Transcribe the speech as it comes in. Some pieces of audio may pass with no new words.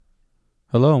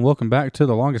Hello and welcome back to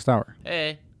The Longest Hour.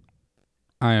 Hey,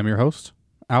 I am your host,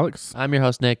 Alex. I'm your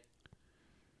host, Nick.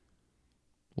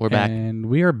 We're back. And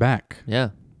we are back.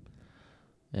 Yeah.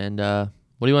 And what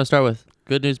do you want to start with?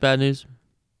 Good news, bad news?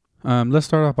 Let's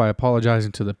start off by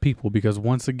apologizing to the people because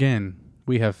once again,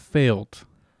 we have failed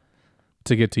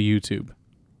to get to YouTube.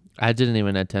 I didn't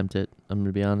even attempt it. I'm going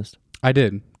to be honest. I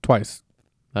did, twice.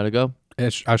 How'd it go?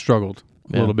 I struggled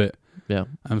a little bit. Yeah.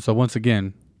 So once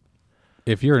again,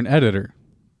 if you're an editor,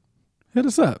 hit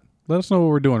us up. Let us know what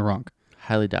we're doing wrong.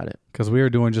 Highly doubt it. Because we are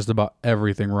doing just about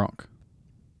everything wrong.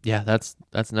 Yeah, that's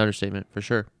an understatement for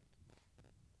sure.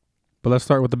 But let's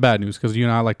start with the bad news because you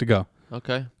and I like to go.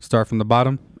 Okay. Start from the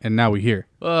bottom, and now we're here.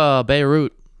 Oh,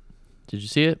 Beirut. Did you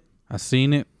see it? I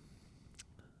seen it.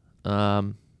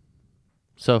 So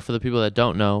for the people that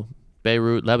don't know,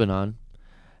 Beirut, Lebanon,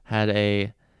 had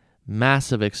a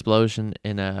massive explosion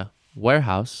in a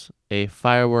warehouse, a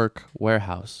firework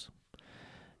warehouse.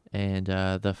 And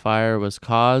the fire was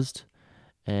caused,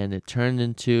 and it turned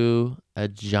into a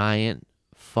giant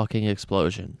fucking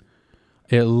explosion.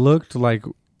 It looked like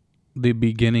the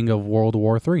beginning of World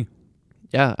War III.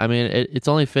 Yeah, I mean, it's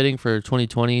only fitting for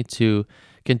 2020 to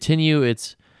continue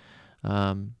its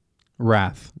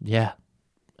Wrath. Yeah.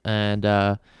 And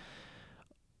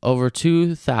over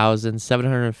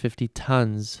 2,750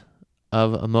 tons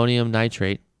of ammonium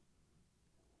nitrate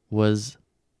was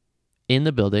in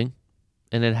the building,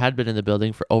 and it had been in the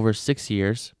building for over 6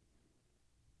 years,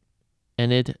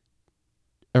 and it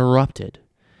erupted.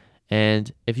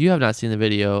 And if you have not seen the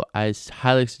video, I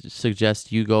highly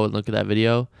suggest you go and look at that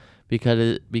video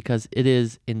because it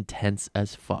is intense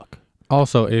as fuck.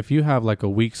 Also, if you have like a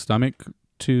weak stomach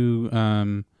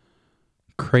to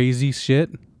crazy shit,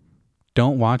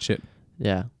 don't watch it.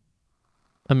 Yeah.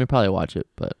 I mean, probably watch it,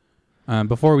 but...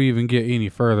 Before we even get any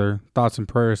further, thoughts and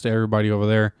prayers to everybody over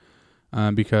there.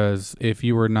 Because if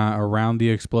you were not around the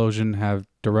explosion, have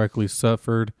directly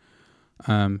suffered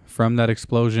from that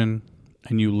explosion,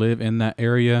 and you live in that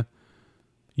area,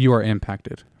 you are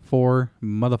impacted for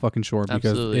motherfucking sure.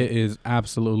 Because Absolutely. it is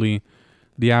absolutely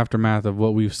the aftermath of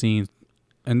what we've seen.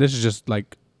 And this is just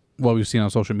like what we've seen on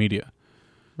social media.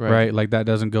 Right? Like that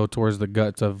doesn't go towards the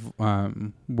guts of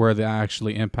where the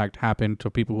actually impact happened to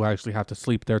people who actually have to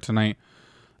sleep there tonight.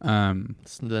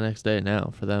 It's the next day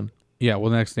now for them. Yeah,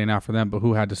 well, the next day now for them, but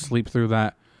who had to sleep through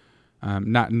that,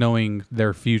 not knowing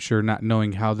their future, not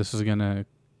knowing how this is going to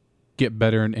get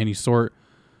better in any sort.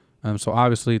 So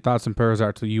obviously, thoughts and prayers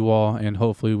out to you all, and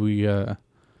hopefully you're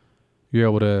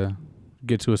able to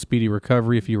get to a speedy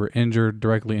recovery if you were injured,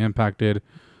 directly impacted,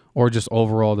 or just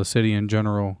overall the city in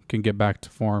general can get back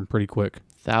to form pretty quick.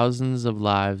 Thousands of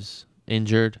lives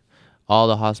injured. All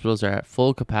the hospitals are at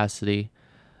full capacity.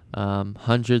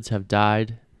 Hundreds have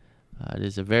died. It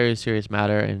is a very serious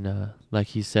matter, and like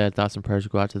he said, thoughts and prayers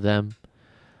go out to them.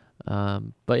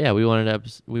 But yeah, we wanted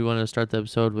to start the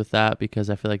episode with that because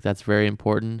I feel like that's very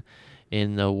important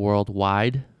in the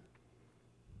worldwide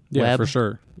Yeah, web. for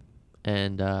sure.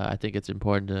 And I think it's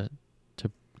important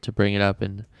to bring it up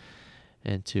and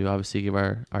to obviously give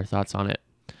our thoughts on it.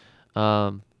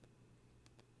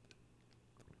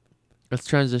 Let's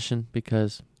transition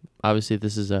because obviously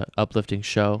this is a uplifting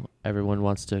show. Everyone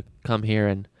wants to come here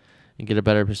and get a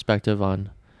better perspective on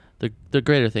the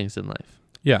greater things in life.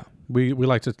 Yeah, we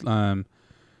like to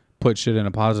put shit in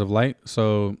a positive light.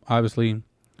 So obviously,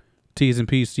 T's and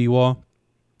P's to you all.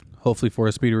 Hopefully for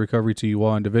a speedy recovery to you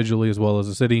all individually as well as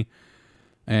the city.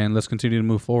 And let's continue to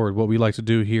move forward. What we like to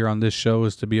do here on this show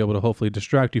is to be able to hopefully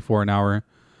distract you for an hour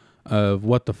of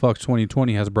what the fuck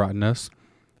 2020 has brought in us.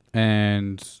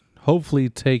 And hopefully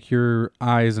take your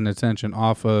eyes and attention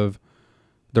off of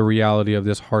the reality of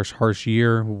this harsh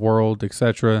year, world,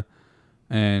 etc.,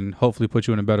 and hopefully put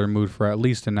you in a better mood for at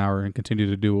least an hour and continue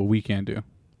to do what we can do.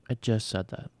 I just said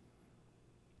that.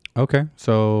 Okay,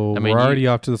 so we're already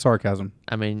off to the sarcasm.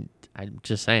 I mean, I'm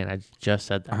just saying. I just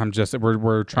said that.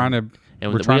 We're trying to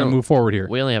move forward here.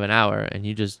 We only have an hour, and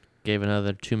you just gave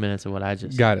another 2 minutes of what I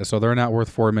just got it. So they're not worth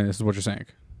 4 minutes, is what you're saying.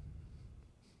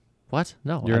 What?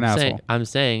 No, you're an asshole. I'm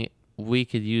saying we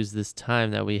could use this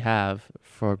time that we have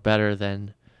for better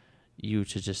than you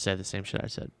to just say the same shit I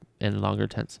said in longer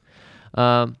tense.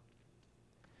 Are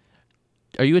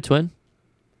you a twin?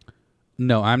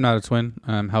 No, I'm not a twin.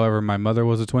 However, my mother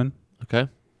was a twin. Okay.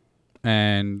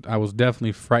 And I was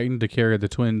definitely frightened to carry the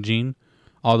twin gene.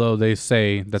 Although they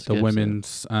say that the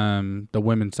women's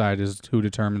side is who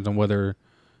determines on whether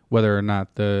or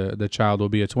not the child will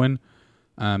be a twin.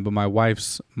 But my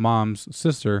wife's mom's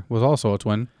sister was also a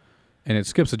twin, and it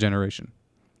skips a generation.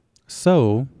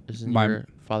 So isn't your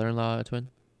father-in-law a twin?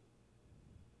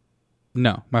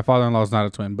 No, my father-in-law is not a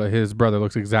twin, but his brother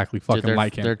looks exactly Dude, fucking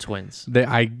like him. They're twins.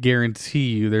 I guarantee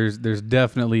you, there's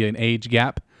definitely an age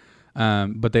gap,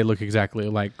 but they look exactly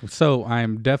alike. So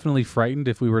I'm definitely frightened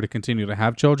if we were to continue to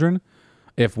have children,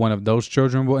 if one of those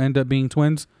children will end up being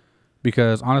twins,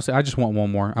 because honestly, I just want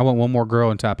one more. I want one more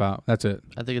girl and tap out. That's it.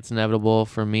 I think it's inevitable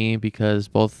for me because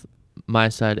both my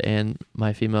side and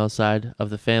my female side of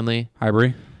the family, Hi,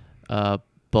 Bree.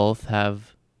 both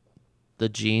have the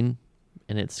gene,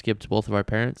 and it skipped both of our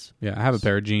parents. Yeah, I have a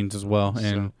pair of jeans as well,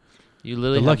 and So you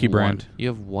literally the have Lucky one. brand. You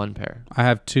have one pair. I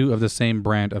have two of the same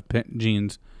brand of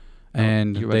jeans,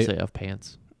 and you were about to say of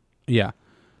pants. yeah,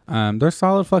 they're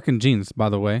solid fucking jeans. By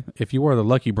the way, if you wear the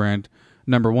Lucky brand,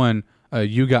 number one,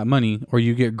 you got money, or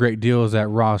you get great deals at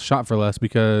Ross Shop for Less,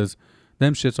 because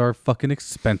them shits are fucking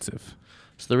expensive.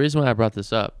 So the reason why I brought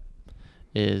this up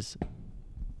is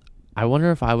I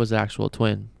wonder if I was the actual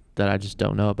twin that I just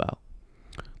don't know about.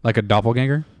 Like a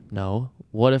doppelganger? No.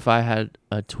 What if I had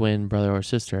a twin brother or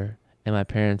sister and my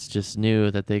parents just knew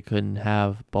that they couldn't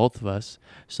have both of us,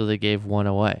 so they gave one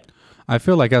away? I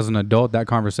feel like as an adult, that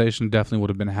conversation definitely would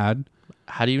have been had.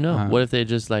 How do you know? What if they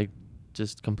just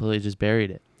completely just buried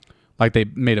it? Like they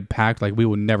made a pact, like we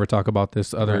would never talk about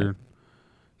this other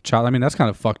child. I mean, that's kind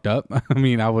of fucked up. I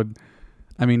mean,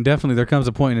 definitely there comes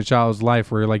a point in a child's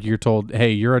life where like you're told,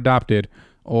 hey, you're adopted,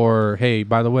 or hey,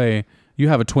 by the way, you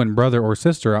have a twin brother or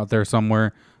sister out there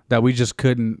somewhere that we just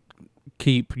couldn't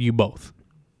keep you both.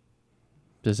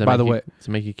 Does it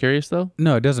make you curious though?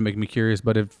 No, it doesn't make me curious,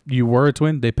 but if you were a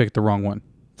twin, they picked the wrong one.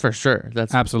 For sure.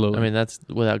 That's absolutely. I mean, that's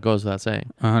goes without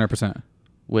saying. 100%.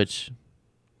 Which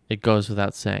it goes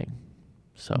without saying.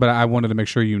 So, but I wanted to make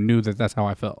sure you knew that that's how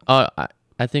I felt.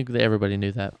 I think that everybody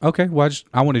knew that. Okay, well,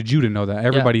 I wanted you to know that.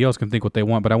 Everybody else can think what they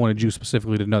want, but I wanted you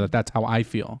specifically to know that that's how I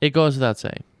feel. It goes without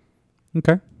saying.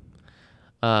 Okay.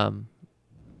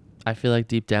 I feel like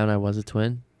deep down I was a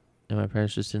twin, and my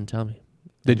parents just didn't tell me.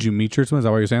 Did you meet your twin? Is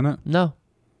that why you're saying that? No.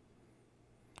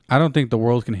 I don't think the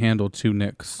world can handle two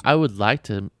Nicks. I would like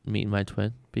to meet my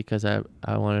twin because I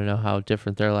want to know how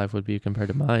different their life would be compared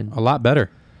to mine. A lot better.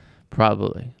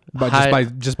 Probably.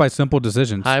 But just by simple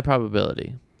decisions. High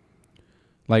probability.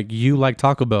 Like you like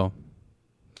Taco Bell.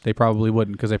 They probably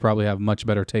wouldn't because they probably have much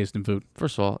better taste in food.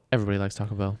 First of all, everybody likes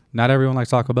Taco Bell. Not everyone likes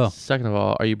Taco Bell. Second of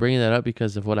all, are you bringing that up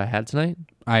because of what I had tonight?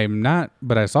 I'm not,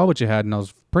 but I saw what you had and I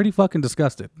was pretty fucking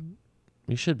disgusted.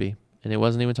 You should be. And it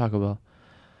wasn't even Taco Bell.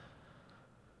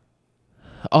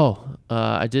 Oh,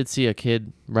 I did see a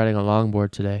kid riding a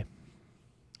longboard today.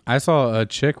 I saw a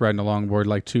chick riding a longboard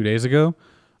like 2 days ago,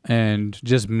 and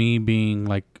just me being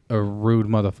like a rude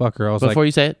motherfucker. I was Before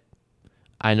you say it,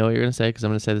 I know what you're going to say because I'm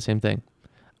going to say the same thing.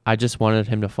 I just wanted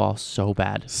him to fall so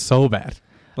bad. So bad.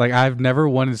 Like I've never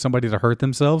wanted somebody to hurt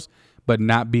themselves, but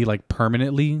not be like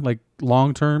permanently like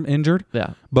long-term injured.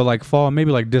 Yeah. But like fall,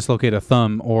 maybe like dislocate a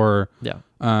thumb or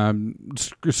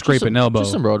scrape an elbow.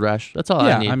 Just some road rash. That's all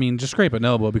I need. I mean, just scrape an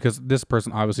elbow because this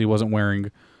person obviously wasn't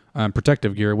wearing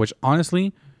protective gear, which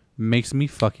honestly makes me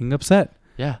fucking upset.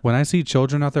 Yeah. When I see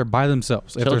children out there by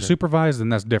themselves, if they're supervised, then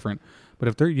that's different.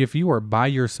 But if you are by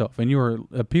yourself and you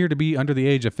appear to be under the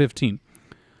age of 15,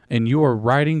 and you are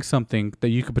riding something that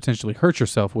you could potentially hurt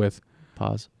yourself with,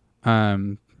 pause.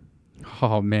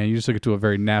 Oh man, you just took it to a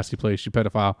very nasty place, you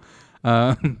pedophile.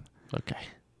 Okay.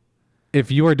 If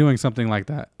you are doing something like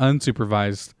that,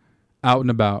 unsupervised, out and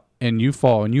about, and you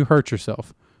fall and you hurt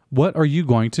yourself, what are you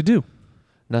going to do?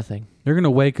 Nothing. You're going to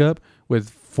wake up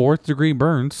with 4th degree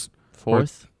burns.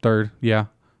 4th? 3rd. Yeah.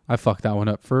 I fucked that one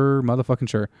up for motherfucking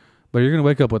sure. But you're going to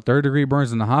wake up with 3rd degree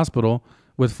burns in the hospital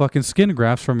with fucking skin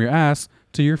grafts from your ass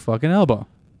to your fucking elbow.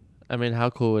 I mean, how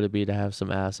cool would it be to have some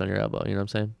ass on your elbow? You know what I'm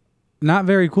saying? Not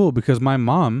very cool because my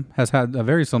mom has had a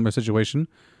very similar situation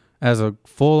as a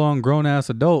full-on grown-ass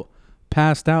adult,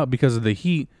 passed out because of the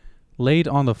heat, laid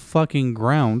on the fucking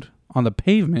ground, on the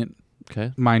pavement,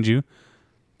 okay, mind you,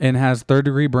 and has 3rd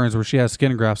degree burns where she has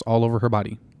skin grafts all over her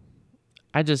body.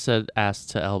 I just said ass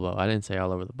to elbow. I didn't say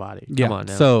all over the body. Yeah. Come on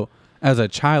now. So as a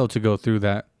child to go through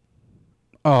that,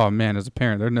 oh man, as a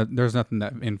parent, there's nothing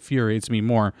that infuriates me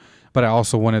more. But I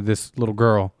also wanted this little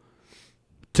girl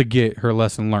to get her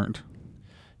lesson learned.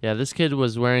 Yeah, this kid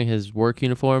was wearing his work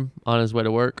uniform on his way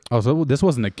to work. Oh, so this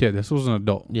wasn't a kid. This was an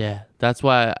adult. Yeah, that's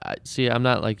why, I'm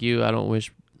not like you. I don't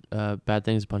wish bad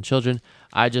things upon children.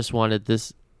 I just wanted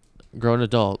this grown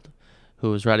adult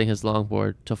who was riding his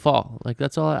longboard to fall. Like,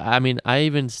 that's all. I mean, I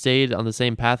even stayed on the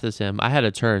same path as him. I had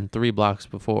a turn 3 blocks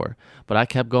before, but I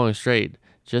kept going straight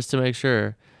just to make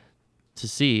sure to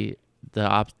see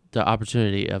the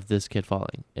opportunity of this kid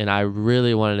falling. And I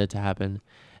really wanted it to happen.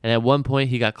 And at one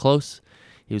point, he got close.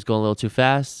 He was going a little too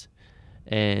fast,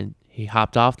 and he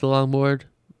hopped off the longboard,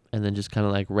 and then just kind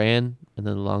of like ran, and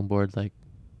then the longboard like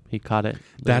he caught it.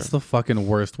 That's the fucking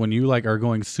worst when you like are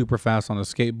going super fast on a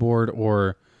skateboard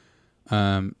or,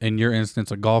 in your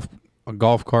instance, a golf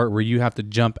cart where you have to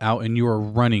jump out and you are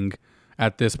running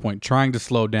at this point, trying to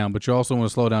slow down, but you also want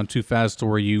to slow down too fast to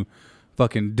where you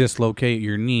fucking dislocate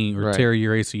your knee or Right. tear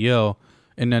your ACL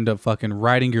and end up fucking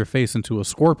riding your face into a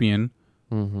scorpion.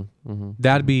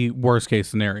 That'd be worst case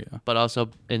scenario. But also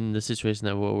in the situation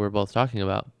that we're both talking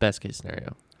about, best case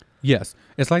scenario, Yes.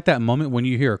 It's like that moment when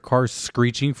you hear a car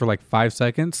screeching for like 5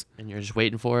 seconds and you're just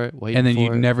waiting for it, and then you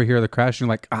for it. never hear the crash and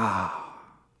you're like, ah.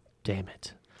 Damn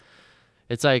it!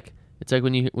 It's like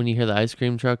when you hear the ice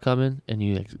cream truck coming and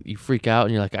you freak out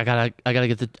and you're like, I gotta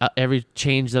get the every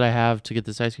change that I have to get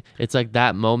this ice cream. It's like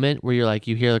that moment where you're like,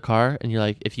 you hear the car and you're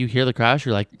like, if you hear the crash,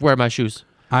 you're like, where are my shoes?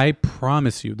 I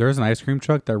promise you, there's an ice cream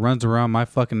truck that runs around my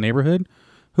fucking neighborhood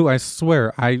who I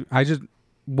swear, I just,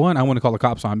 one, I want to call the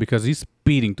cops on because he's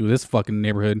speeding through this fucking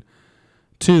neighborhood.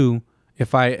 Two,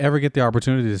 if I ever get the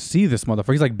opportunity to see this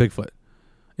motherfucker, he's like Bigfoot.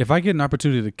 If I get an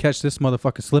opportunity to catch this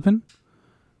motherfucker slipping,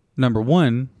 number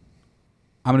one,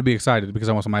 I'm going to be excited because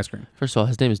I want some ice cream. First of all,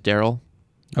 his name is Daryl,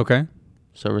 Okay?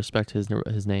 so respect his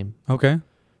name. Okay.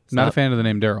 It's Not a fan of the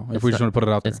name Daryl, if it's we just not- want to put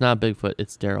it out there. It's not Bigfoot,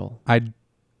 it's Daryl.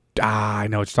 I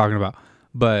know what you're talking about.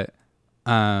 But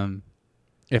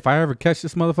if I ever catch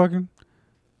this motherfucker,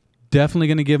 definitely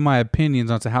going to give my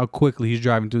opinions onto how quickly he's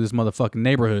driving through this motherfucking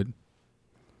neighborhood.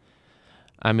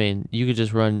 I mean, you could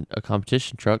just run a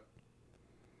competition truck.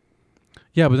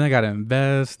 Yeah, but then I got to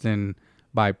invest and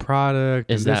buy product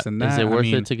Is and this and that. Is it worth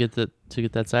I mean, it to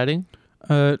get that sighting?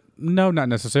 no, not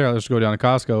necessarily. Let's go down to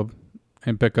Costco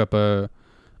and pick up a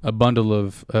bundle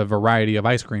of a variety of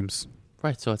ice creams.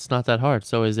 Right, so it's not that hard.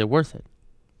 So is it worth it?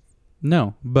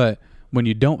 No, but when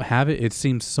you don't have it, it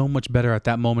seems so much better at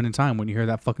that moment in time when you hear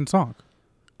that fucking song.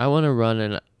 I want to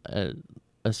run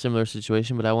a similar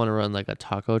situation, but I want to run like a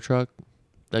taco truck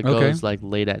that Okay. goes like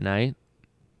late at night.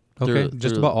 Okay,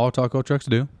 just about all taco trucks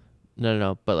do.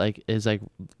 No, but like is like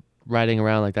riding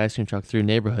around like the ice cream truck through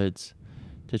neighborhoods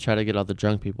to try to get all the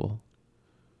drunk people.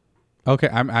 Okay,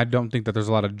 I don't think that there's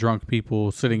a lot of drunk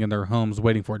people sitting in their homes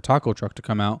waiting for a taco truck to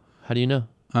come out. How do you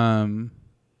know?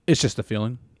 It's just a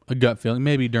feeling, a gut feeling.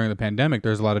 Maybe during the pandemic,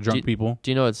 there's a lot of drunk people.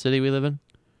 Do you know what city we live in?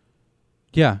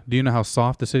 Yeah. Do you know how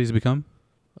soft the city's become?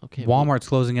 Okay. well, Walmart's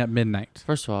closing at midnight.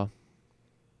 First of all,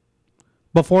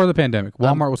 Before the pandemic,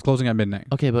 Walmart was closing at midnight.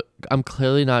 okay, but I'm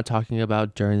clearly not talking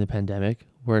about during the pandemic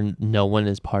where no one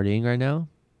is partying right now.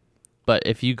 But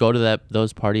if you go to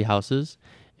those party houses,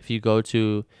 if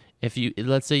you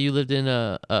let's say you lived in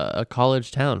a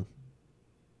college town,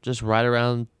 just ride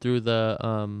around through the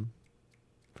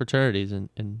fraternities and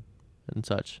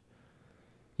such,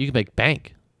 you can make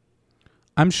bank.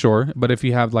 I'm sure, but if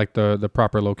you have like the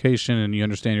proper location and you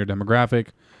understand your demographic,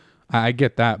 I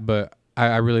get that, but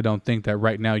I really don't think that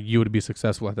right now you would be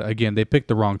successful at that. Again, they picked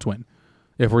the wrong twin.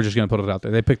 If we're just going to put it out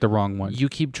there, they picked the wrong one. You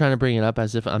keep trying to bring it up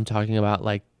as if I'm talking about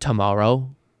like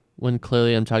tomorrow, when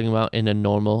clearly I'm talking about in a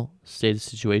normal state of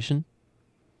situation.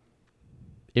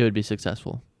 It would be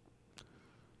successful.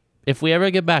 If we ever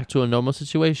get back to a normal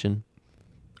situation,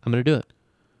 I'm gonna do it.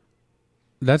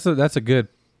 That's a good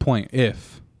point.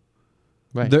 If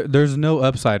Right. there's no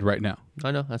upside right now.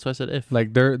 I know. That's why I said if.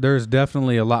 Like there's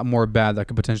definitely a lot more bad that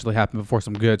could potentially happen before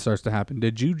some good starts to happen.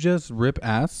 Did you just rip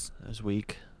ass? That was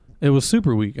weak. It was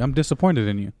super weak. I'm disappointed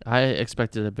in you. I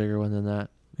expected a bigger one than that.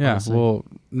 Yeah. Honestly. Well,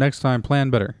 next time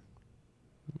plan better.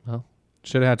 Well,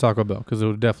 Should have had Taco Bell because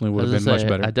it definitely would I have was been gonna much say,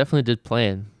 better. I definitely did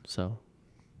plan, so,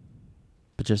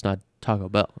 but just not Taco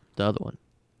Bell, the other one.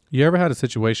 You ever had a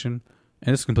situation,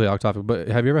 and this is completely off topic, but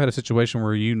have you ever had a situation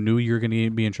where you knew you were going to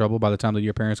be in trouble by the time that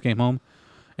your parents came home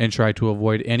and tried to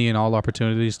avoid any and all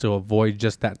opportunities to avoid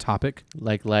just that topic?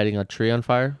 Like lighting a tree on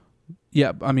fire.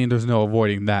 Yeah, I mean, there's no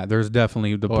avoiding that. There's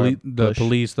definitely the Or a bush.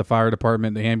 police, the fire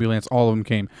department, the ambulance, all of them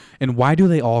came. And why do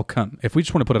they all come? If we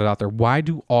just want to put it out there, why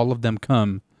do all of them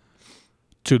come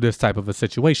to this type of a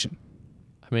situation?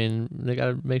 I mean, they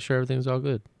gotta make sure everything's all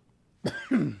good.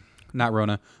 Not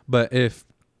Rona, but if,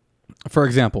 for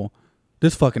example,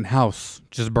 this fucking house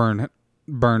just burned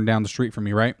down the street from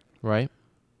me, right? Right?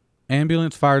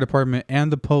 Ambulance, fire department,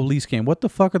 and the police came. What the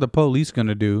fuck are the police going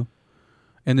to do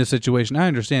in this situation? I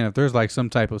understand if there's like some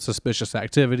type of suspicious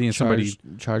activity and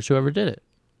Charge whoever did it.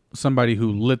 somebody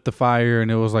who lit the fire and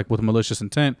it was like with malicious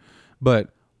intent, but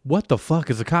what the fuck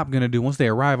is a cop going to do once they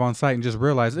arrive on site and just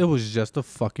realize it was just a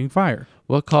fucking fire?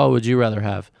 What call would you rather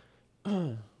have?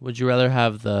 Would you rather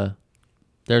have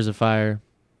there's a fire,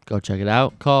 go check it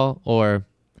out call, or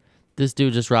this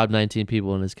dude just robbed 19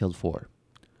 people and has killed 4?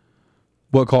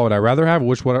 What call would I rather have?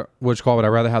 Which call would I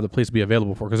rather have the police be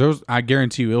available for? Because I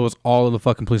guarantee you, it was all of the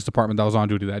fucking police department that was on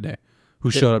duty that day who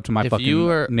showed up to my fucking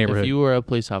neighborhood. If you were a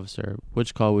police officer,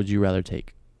 which call would you rather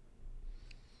take?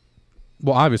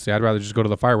 Well, obviously, I'd rather just go to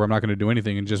the fire where I'm not going to do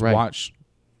anything and just watch.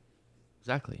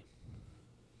 Exactly.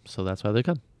 So that's why they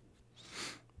come.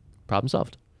 Problem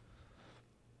solved.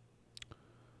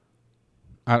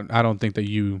 I don't think that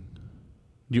you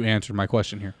answered my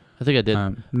question here. I think I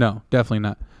did. No, definitely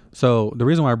not. So the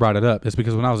reason why I brought it up is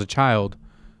because when I was a child,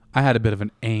 I had a bit of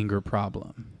an anger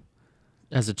problem.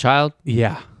 As a child?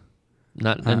 Yeah.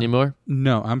 Not anymore?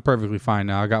 No, I'm perfectly fine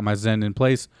now. I got my Zen in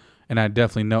place, and I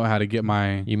definitely know how to get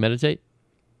my... You meditate?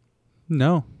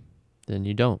 No. Then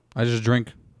you don't. I just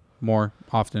drink more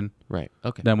often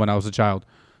than when I was a child.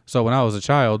 So when I was a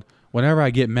child, whenever I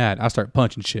get mad, I start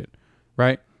punching shit,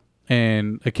 right?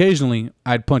 And occasionally,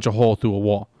 I'd punch a hole through a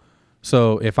wall.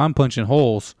 So if I'm punching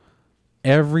holes,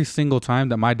 every single time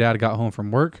that my dad got home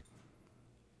from work,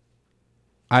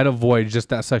 I'd avoid just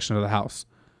that section of the house.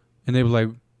 And they'd be like,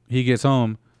 he gets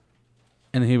home,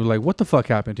 and he'd be like, what the fuck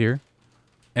happened here?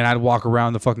 And I'd walk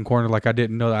around the fucking corner like I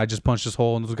didn't know that I just punched this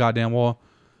hole in this goddamn wall.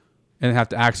 And have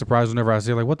to act surprised whenever I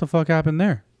say, like, what the fuck happened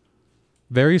there?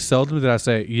 Very seldom did I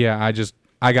say, yeah,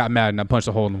 I got mad and I punched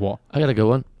a hole in the wall. I got a good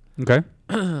one. Okay.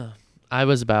 I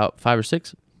was about 5 or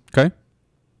 6. Okay.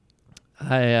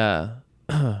 I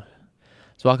was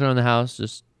walking around the house,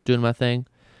 just doing my thing,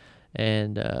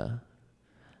 and I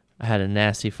had a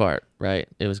nasty fart, right?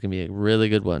 It was going to be a really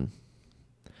good one.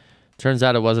 Turns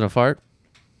out it wasn't a fart.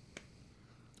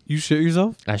 You shit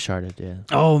yourself? I sharted, yeah.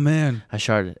 Oh, man. I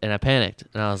sharted, and I panicked,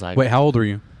 and I was like... Wait, how old were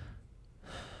you?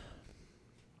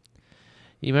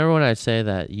 You remember when I say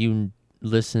that you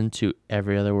listen to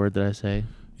every other word that I say?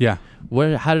 Yeah.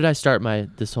 How did I start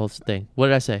this whole thing? What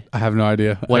did I say? I have no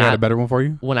idea. I got a better one for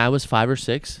you? When I was 5 or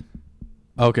 6.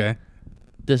 Okay.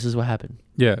 This is what happened.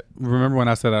 Yeah. Remember when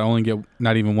I said I only get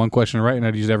not even one question right and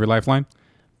I'd use every lifeline?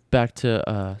 Back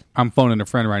to... I'm phoning a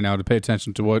friend right now to pay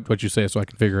attention to what you say so I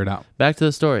can figure it out. Back to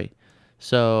the story.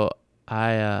 So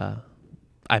I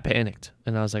panicked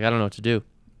and I was like, I don't know what to do.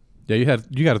 Yeah,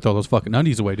 you got to throw those fucking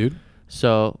undies away, dude.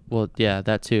 So, well, yeah,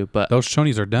 that too. But those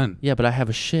chonies are done. Yeah, but I have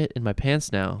a shit in my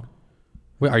pants now.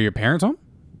 Wait, are your parents home?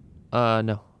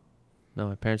 No,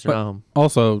 my parents are not home.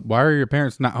 Also, why are your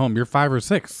parents not home? You're 5 or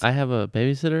 6. I have a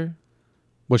babysitter.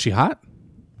 Was she hot?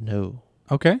 No.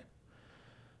 Okay.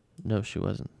 No, she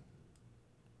wasn't.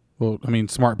 Well, I mean,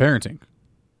 smart parenting.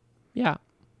 Yeah.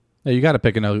 Yeah, you got to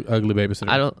pick an ugly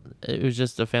babysitter. It was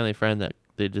just a family friend that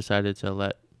they decided to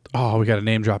let. Oh, we got a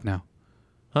name drop now.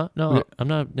 Huh? No, I'm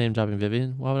not name dropping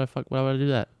Vivian. Why would I do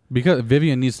that? Because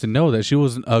Vivian needs to know that she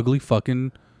was an ugly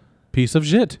fucking piece of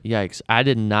shit. Yikes. I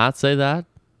did not say that.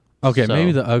 Okay,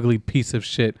 maybe the ugly piece of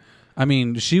shit. I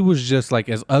mean, she was just like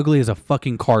as ugly as a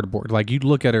fucking cardboard. Like you'd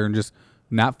look at her and just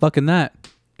not fucking that.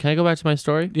 Can I go back to my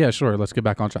story? Yeah, sure. Let's get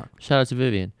back on track. Shout out to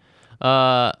Vivian.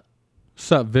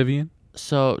 Sup, Vivian?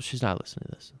 So she's not listening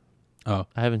to this. Oh.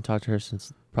 I haven't talked to her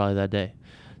since probably that day.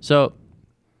 So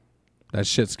that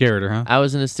shit scared her, huh? I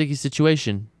was in a sticky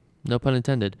situation, no pun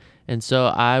intended. And so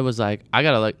I was like, I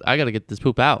gotta get this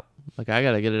poop out. Like I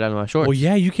gotta get it out of my shorts. Well,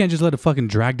 yeah, you can't just let it fucking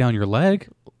drag down your leg.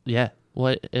 Yeah.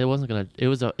 Well, it wasn't gonna. It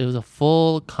was a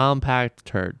full compact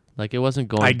turd. Like it wasn't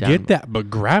going. I down. get that, but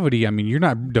gravity. I mean, you're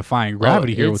not defying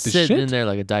gravity here with this shit. It's sitting in there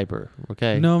like a diaper.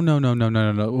 Okay. No.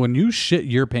 When you shit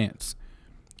your pants,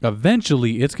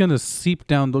 eventually it's gonna seep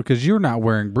down because you're not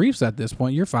wearing briefs at this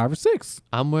point. You're 5 or 6.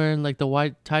 I'm wearing like the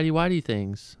white tidy whitey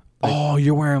things. Like,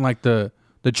 you're wearing like the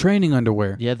training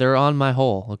underwear. Yeah, they're on my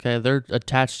hole. Okay, they're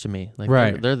attached to me. Like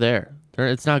right. They're there.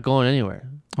 It's not going anywhere.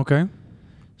 Okay.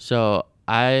 So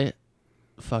I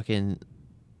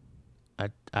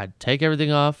take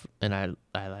everything off and I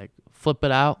like flip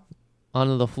it out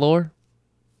onto the floor,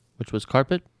 which was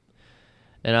carpet,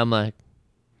 and I'm like,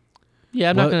 yeah,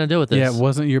 I'm not gonna deal with this. Yeah, it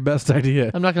wasn't your best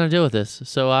idea. I'm not gonna deal with this.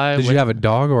 So Did you have a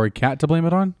dog or a cat to blame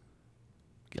it on?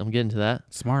 I'm getting to that.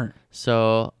 Smart.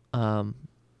 So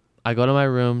I go to my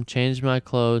room, change my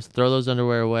clothes, throw those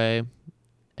underwear away,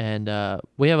 and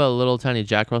we have a little tiny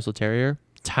Jack Russell Terrier,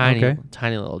 tiny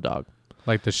little dog.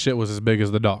 Like the shit was as big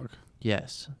as the dog.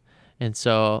 Yes. And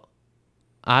so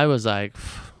I was like,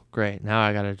 great, now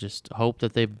I got to just hope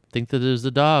that they think that it was the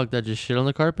dog that just shit on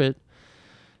the carpet.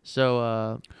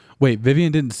 So, wait,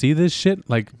 Vivian didn't see this shit?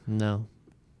 Like, no.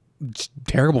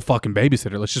 Terrible fucking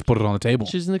babysitter. Let's just put it on the table.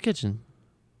 She's in the kitchen.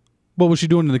 What was she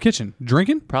doing in the kitchen?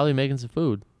 Drinking? Probably making some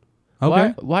food.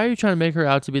 Okay. Why are you trying to make her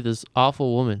out to be this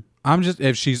awful woman?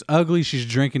 If she's ugly, she's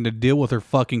drinking to deal with her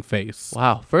fucking face.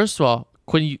 Wow. First of all,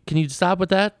 can you stop with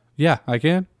that? Yeah, I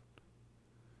can.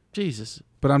 Jesus.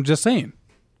 But I'm just saying.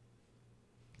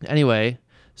 Anyway,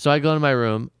 so I go into my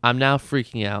room. I'm now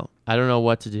freaking out. I don't know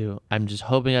what to do. I'm just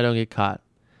hoping I don't get caught.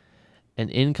 And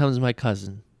in comes my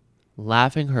cousin,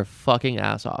 laughing her fucking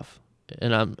ass off.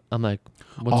 And I'm like,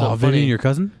 what's up, Vivian, funny? your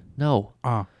cousin? No.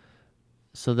 Ah.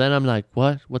 So then I'm like,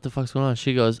 what? What the fuck's going on?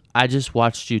 She goes, I just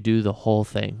watched you do the whole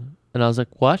thing. And I was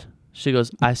like, what? She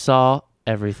goes, I saw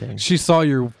everything. She saw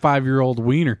your 5-year-old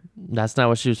wiener. That's not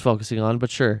what she was focusing on, but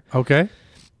sure. Okay.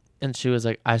 And she was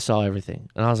like, I saw everything.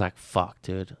 And I was like, fuck,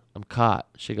 dude, I'm caught.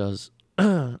 She goes,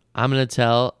 I'm going to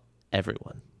tell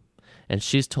everyone. And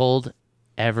she's told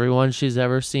everyone she's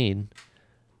ever seen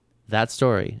that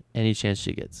story any chance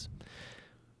she gets.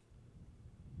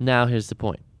 Now, here's the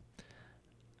point.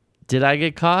 Did I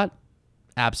get caught?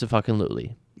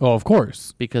 Abso-fucking-lutely. Oh, of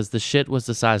course. Because the shit was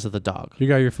the size of the dog. You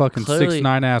got your fucking Clearly-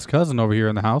 6'9" ass cousin over here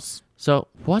in the house. So,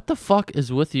 what the fuck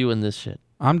is with you in this shit?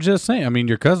 I'm just saying. I mean,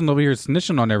 your cousin over here is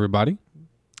snitching on everybody.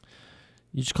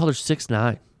 You just called her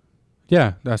 6'9".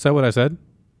 Yeah, I said what I said.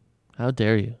 How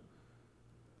dare you?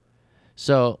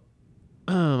 So,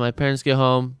 my parents get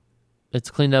home. It's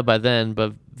cleaned up by then,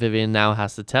 but Vivian now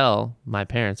has to tell my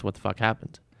parents what the fuck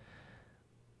happened.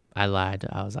 I lied.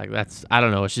 I was like, I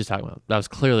don't know what she's talking about. That was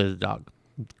clearly the dog.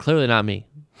 Clearly not me.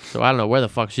 So I don't know where the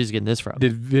fuck she's getting this from.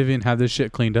 Did Vivian have this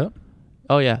shit cleaned up?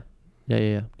 Oh, yeah.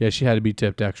 Yeah. Yeah, she had to be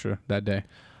tipped extra that day.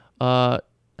 I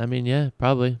mean, yeah,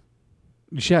 probably.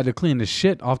 She had to clean the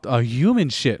shit off, a human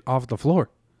shit off the floor.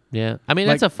 Yeah. I mean,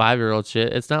 Like- that's a 5-year-old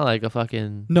shit. It's not like a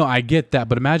fucking... No, I get that,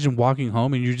 but imagine walking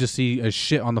home and you just see a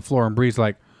shit on the floor and Bree's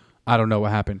like, I don't know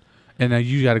what happened. And then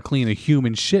you got to clean a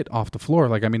human shit off the floor.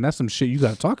 Like, I mean, that's some shit you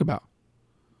got to talk about.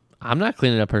 I'm not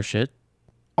cleaning up her shit.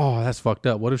 Oh, that's fucked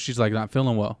up. What if she's like not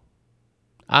feeling well?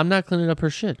 I'm not cleaning up her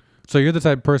shit. So you're the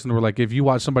type of person where like if you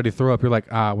watch somebody throw up, you're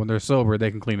like, when they're sober,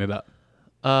 they can clean it up.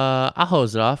 I'll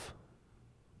hose it off.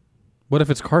 What if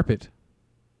it's carpet?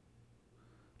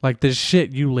 Like this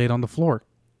shit you laid on the floor.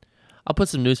 I'll put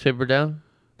some newspaper down.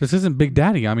 This isn't Big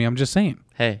Daddy. I mean, I'm just saying.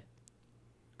 Hey,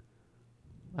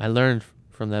 I learned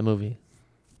from that movie.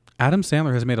 Adam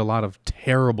Sandler has made a lot of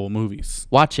terrible movies.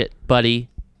 Watch it, buddy.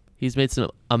 He's made some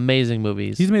amazing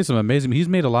movies. He's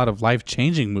made a lot of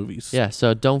life-changing movies. Yeah,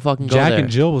 so don't fucking go Jack there. and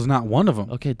Jill was not one of them.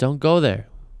 Okay, don't go there.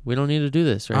 We don't need to do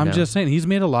this right now. I'm just saying he's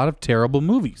made a lot of terrible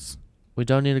movies. We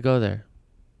don't need to go there.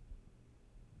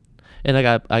 And I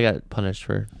got punished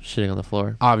for shitting on the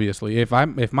floor. Obviously, if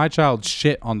my child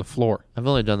shit on the floor, I've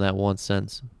only done that once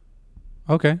since.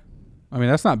 okay, I mean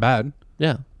that's not bad,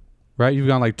 Yeah. right? You've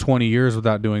gone like 20 years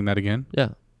without doing that again. Yeah.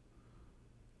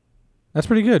 That's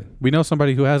pretty good. We know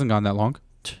somebody who hasn't gone that long.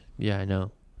 Yeah, I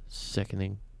know.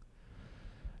 Sickening.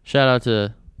 Shout out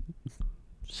to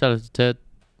Ted.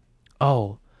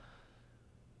 Oh.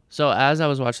 So as I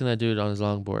was watching that dude on his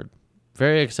longboard,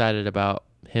 very excited about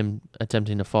him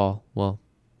attempting to fall. Well,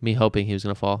 me hoping he was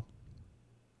going to fall.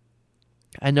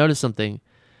 I noticed something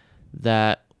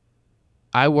that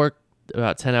I work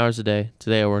about 10 hours a day.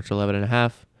 Today I worked 11 and a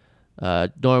half.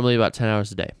 Normally about 10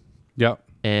 hours a day. Yep.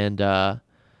 And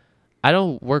I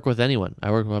don't work with anyone. I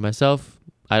work by myself.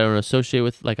 I don't associate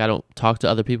with, I don't talk to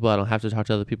other people. I don't have to talk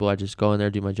to other people. I just go in there,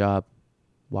 do my job,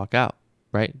 walk out,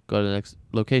 right? Go to the next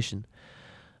location.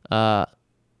 And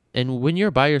when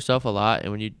you're by yourself a lot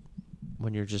and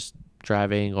when you're just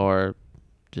driving or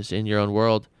just in your own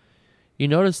world, you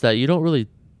notice that you don't really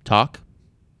talk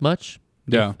much,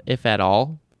 Yeah. if at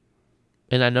all.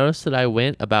 And I noticed that I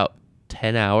went about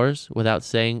 10 hours without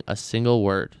saying a single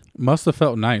word. Must have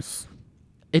felt nice.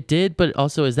 It did, but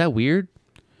also, is that weird?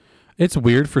 It's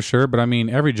weird for sure, but I mean,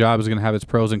 every job is going to have its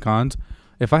pros and cons.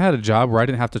 If I had a job where I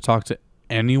didn't have to talk to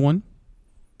anyone,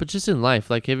 But just in life,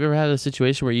 have you ever had a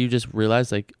situation where you just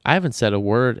realize, I haven't said a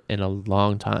word in a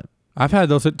long time? I've had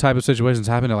those type of situations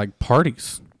happen at like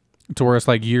parties, to where it's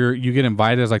like you get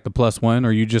invited as like the plus one,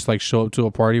 or you just like show up to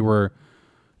a party where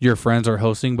your friends are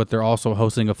hosting, but they're also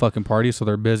hosting a fucking party, so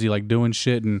they're busy like doing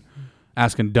shit and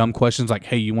asking dumb questions like,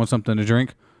 "Hey, you want something to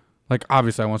drink?" Like,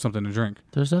 obviously, I want something to drink.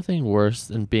 There's nothing worse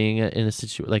than being in a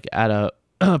situation, at a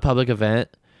public event,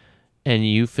 and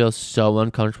you feel so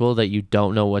uncomfortable that you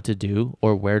don't know what to do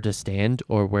or where to stand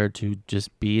or where to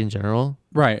just be in general.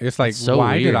 Right? It's like, so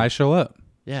why did weird. I show up?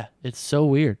 Yeah, it's so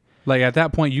weird. Like at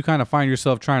that point, you kind of find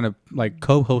yourself trying to like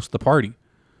co-host the party,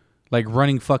 like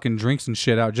running fucking drinks and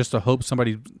shit out just to hope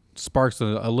somebody sparks a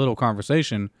little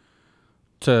conversation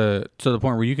to the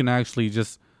point where you can actually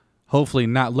just hopefully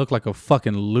not look like a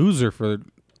fucking loser for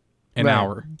an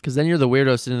hour. Because then you're the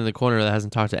weirdo sitting in the corner that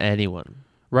hasn't talked to anyone.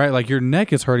 Right? Like your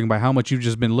neck is hurting by how much you've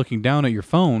just been looking down at your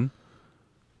phone,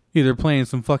 either playing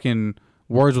some fucking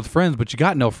Words with Friends, but you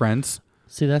got no friends.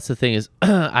 See, that's the thing is,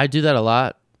 I do that a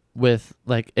lot with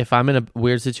like if I'm in a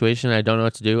weird situation and I don't know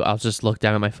what to do, I'll just look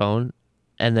down at my phone,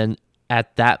 and then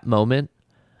at that moment,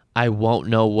 I won't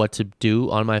know what to do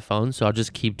on my phone, so I'll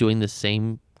just keep doing the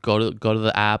same. Go to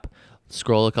the app,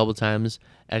 scroll a couple times,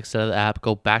 exit out of the app,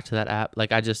 go back to that app.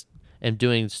 Like I just am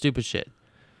doing stupid shit.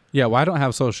 Yeah, well, I don't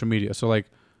have social media, so like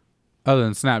other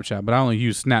than Snapchat, but I only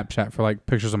use Snapchat for like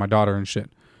pictures of my daughter and shit.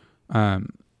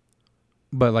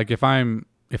 But like if I'm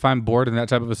bored in that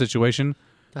type of a situation,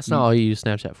 That's not all you use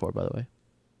Snapchat for, by the way.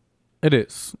 it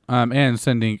is. And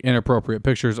sending inappropriate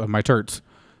pictures of my turds.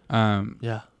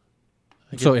 Yeah.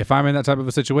 So if I'm in that type of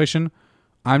a situation,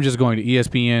 I'm just going to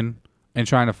ESPN and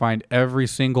trying to find every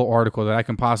single article that I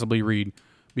can possibly read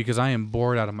because I am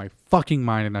bored out of my fucking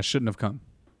mind and I shouldn't have come.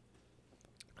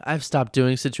 I've stopped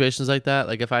doing situations like that.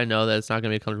 Like if I know that it's not going to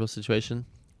be a comfortable situation,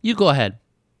 you go ahead.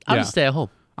 I'll just stay at home.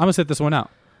 I'm going to sit this one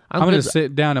out. I'm going to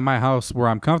sit down in my house where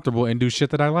I'm comfortable and do shit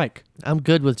that I like. I'm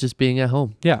good with just being at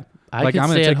home. Yeah. I Like could I'm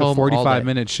going to stay take at a home all day.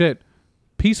 45-minute shit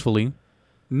peacefully,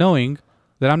 knowing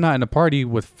that I'm not in a party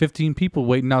with 15 people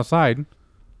waiting outside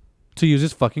to use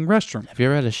this fucking restroom. Have you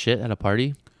ever had a shit at a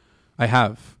party? I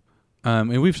have.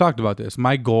 And we've talked about this.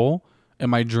 My goal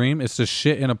and my dream is to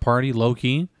shit in a party low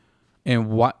key and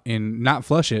not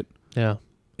flush it Yeah.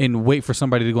 and wait for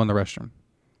somebody to go in the restroom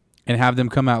and have them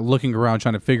come out looking around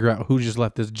trying to figure out who just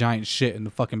left this giant shit in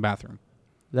the fucking bathroom.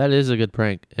 That is a good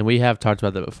prank. And we have talked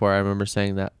about that before. I remember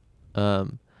saying that.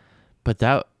 But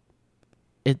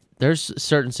there's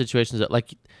certain situations that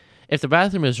like if the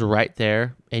bathroom is right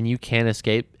there and you can't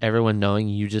escape everyone knowing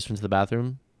you just went to the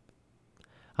bathroom,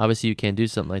 obviously you can't do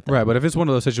something like that. Right, but if it's one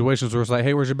of those situations where it's like,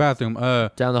 hey, where's your bathroom?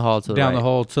 Down the hall to the down right. the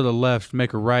hall to the left,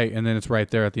 make a right, and then it's right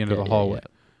there at the end of the hallway. Yeah.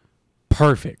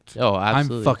 Perfect. Oh,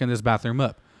 absolutely. I'm fucking this bathroom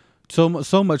up.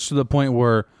 So much to the point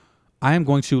where I am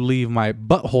going to leave my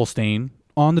butthole stain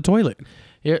on the toilet.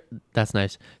 Here, that's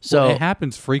nice. So Well, it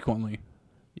happens frequently.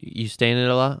 you stain it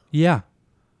a lot? Yeah.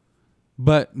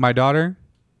 But my daughter,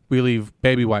 we leave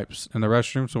baby wipes in the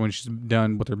restroom, so when she's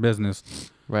done with her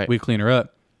business, Right. we clean her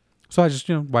up. So I just,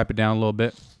 wipe it down a little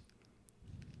bit.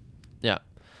 Yeah.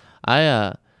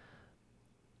 I'm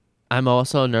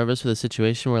also nervous for the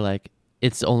situation where like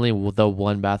it's only the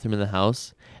one bathroom in the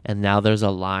house and now there's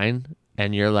a line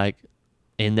and you're like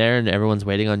in there and everyone's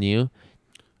waiting on you.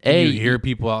 You hear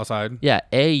people outside. Yeah,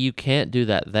 you can't do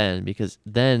that then because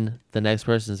then the next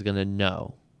person is going to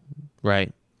know,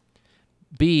 right?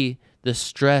 B, the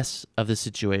stress of the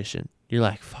situation. You're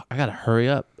like, fuck, I got to hurry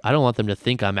up. I don't want them to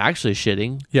think I'm actually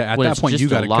shitting. Yeah, at when that it's point, just you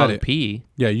got a to cut long it. pee.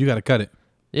 Yeah, you got to cut it.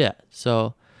 Yeah,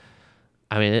 so,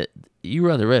 I mean, you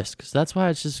run the risk. So that's why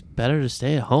it's just better to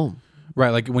stay at home.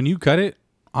 Right, like when you cut it,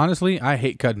 honestly, I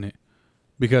hate cutting it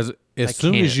because as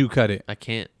soon as you cut it, I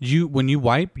can't. when you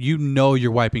wipe,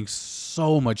 you're wiping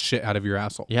so much shit out of your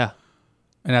asshole. Yeah.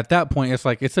 And at that point, it's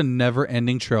like it's a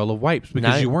never-ending trail of wipes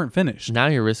because you weren't finished. Now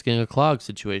you're risking a clog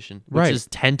situation, which Right. is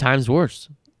 10 times worse.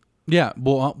 Yeah,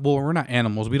 well, we're not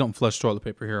animals. We don't flush toilet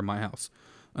paper here in my house.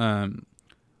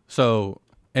 So,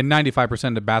 and 95%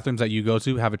 of the bathrooms that you go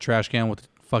to have a trash can with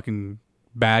a fucking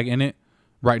bag in it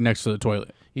right next to the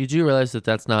toilet. You do realize that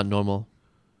that's not normal.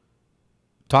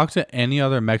 Talk to any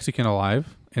other Mexican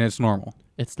alive, and it's normal.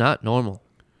 It's not normal.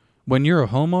 When you're a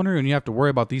homeowner and you have to worry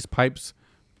about these pipes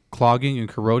clogging and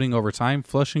corroding over time,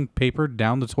 flushing paper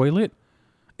down the toilet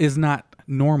is not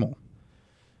normal.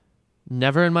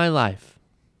 Never in my life,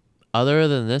 other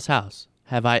than this house,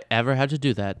 have I ever had to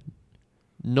do that.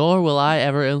 Nor will I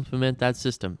ever implement that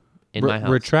system in my house.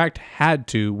 Retract had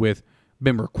to with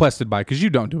been requested by, because you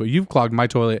don't do it. You've clogged my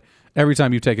toilet every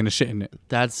time you've taken a shit in it.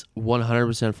 That's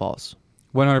 100% false.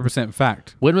 100%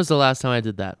 fact. When was the last time I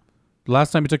did that? The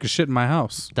last time you took a shit in my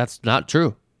house. That's not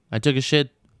true. I took a shit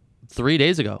 3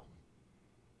 days ago.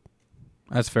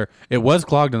 That's fair. It was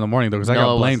clogged in the morning, though, because I No,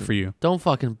 got it blamed wasn't. for you. Don't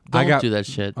do that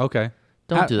shit. Okay.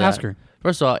 Don't do that. Ask her.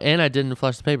 First of all, and I didn't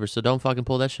flush the paper, so don't fucking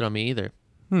pull that shit on me either.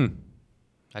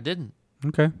 I didn't.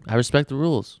 Okay. I respect the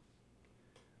rules.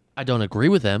 I don't agree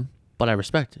with them, but I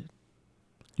respect it.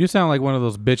 You sound like one of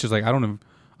those bitches. Like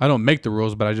I don't make the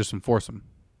rules, but I just enforce them.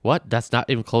 What? That's not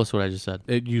even close to what I just said.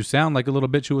 You sound like a little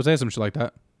bitch who would say some shit like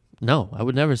that. No, I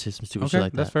would never say some stupid Okay, shit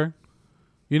like that. that's fair.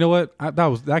 You know what?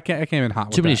 I came in hot.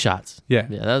 With Too many that. shots. Yeah.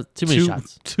 Yeah, that was too many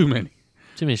shots. Too many.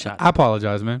 Too many shots. I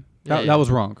apologize, man. Yeah. That was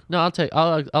wrong. No,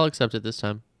 I'll accept it this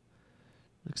time.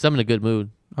 Because I'm in a good mood.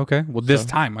 Okay. Well, this So?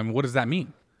 time, I mean, what does that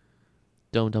mean?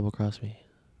 Don't double cross me.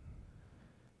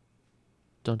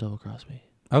 Don't double cross me.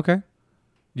 Okay.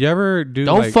 You ever do?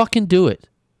 Don't fucking do it.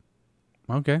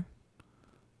 Okay.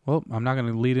 Well, I'm not going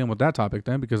to lead in with that topic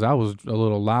then because I was a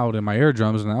little loud in my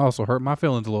eardrums and that also hurt my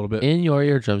feelings a little bit. In your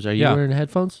eardrums. Are you Yeah. wearing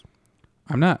headphones?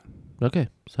 I'm not. Okay.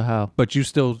 So how? But you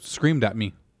still screamed at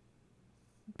me.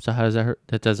 So how does that hurt?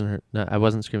 That doesn't hurt. No, I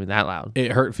wasn't screaming that loud.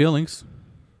 It hurt feelings.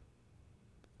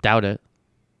 Doubt it.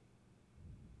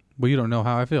 Well, you don't know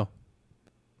how I feel.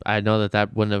 I know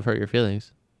that wouldn't have hurt your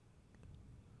feelings.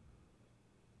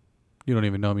 You don't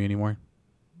even know me anymore.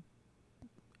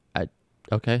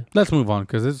 Okay. Let's move on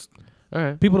because All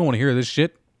right. people don't want to hear this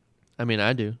shit. I mean,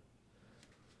 I do.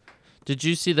 Did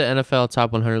you see the NFL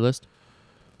top 100 list?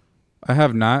 I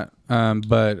have not,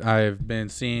 but I've been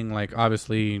seeing like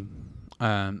obviously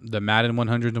the Madden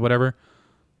 100s and whatever.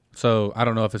 So I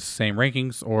don't know if it's the same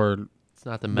rankings or It's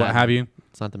not the Madden. what have you.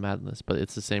 It's not the Madden list, but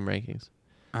it's the same rankings.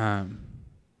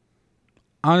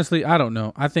 Honestly, I don't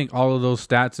know. I think all of those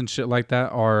stats and shit like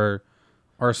that are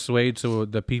swayed to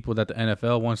the people that the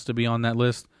NFL wants to be on that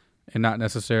list, and not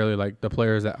necessarily like the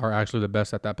players that are actually the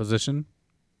best at that position.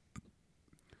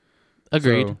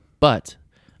 Agreed. So- But,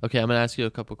 okay, I'm going to ask you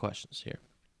a couple questions here.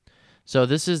 So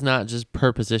this is not just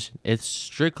per position. It's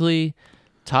strictly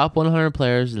top 100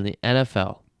 players in the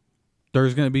NFL.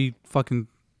 There's going to be fucking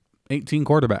 18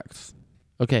 quarterbacks.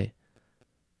 Okay.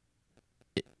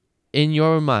 In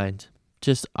your mind,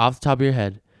 just off the top of your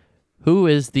head, who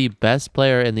is the best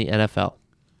player in the NFL?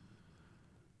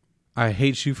 I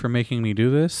hate you for making me do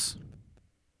this,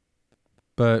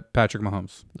 but Patrick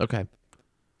Mahomes. Okay.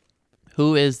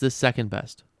 Who is the second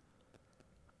best?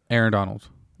 Aaron Donald.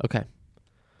 Okay.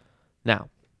 Now,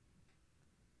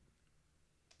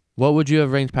 what would you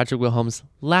have ranked Patrick Mahomes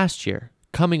last year,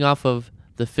 coming off of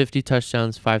the 50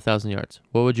 touchdowns, 5,000 yards?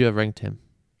 What would you have ranked him?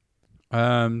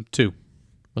 2.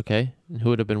 Okay. And who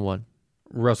would have been 1?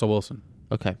 Russell Wilson.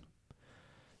 Okay.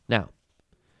 Now,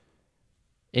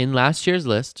 in last year's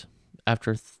list,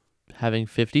 after having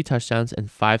 50 touchdowns and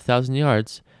 5,000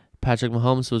 yards, Patrick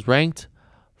Mahomes was ranked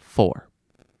 4.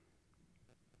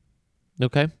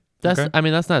 Okay? Okay. I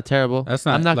mean, that's not terrible. That's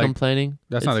not, I'm not like, complaining.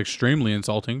 That's not extremely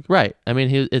insulting. Right. I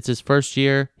mean, it's his first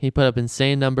year. He put up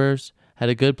insane numbers, had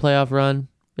a good playoff run.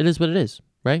 It is what it is,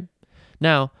 right?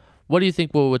 Now, what do you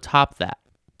think would top that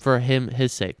for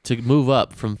his sake, to move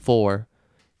up from 4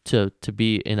 to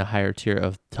be in a higher tier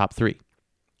of top 3?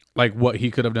 Like what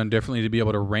he could have done differently to be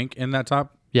able to rank in that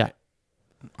top? Yeah.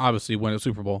 Obviously win a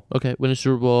Super Bowl. Okay, win a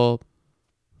Super Bowl,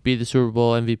 be the Super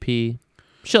Bowl MVP,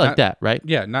 shit like that, right?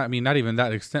 Yeah, not even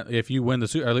that extent. If you win the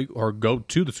Super or go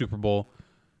to the Super Bowl,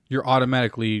 you're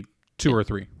automatically 2 or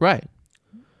 3. Right.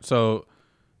 So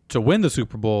to win the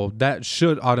Super Bowl, that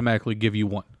should automatically give you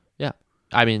 1. Yeah.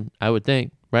 I mean, I would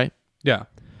think, right? Yeah.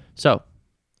 So,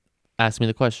 ask me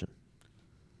the question.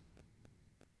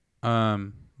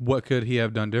 What could he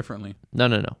have done differently? No.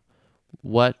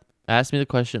 Ask me the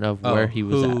question of where he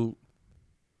was at.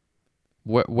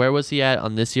 Where was he at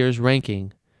on this year's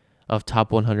ranking of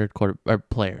top 100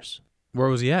 players? Where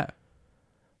was he at?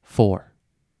 4.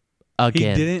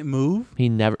 Again. He didn't move? He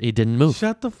didn't move.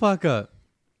 Shut the fuck up.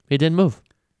 He didn't move.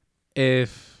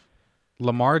 If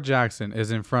Lamar Jackson is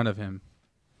in front of him,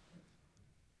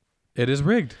 it is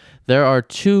rigged. There are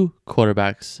 2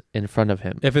 quarterbacks in front of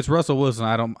him. If it's Russell Wilson,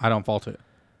 I don't fault it.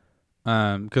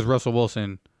 Because Russell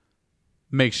Wilson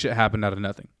makes shit happen out of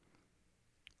nothing.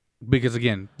 Because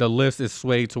again, the list is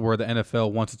swayed to where the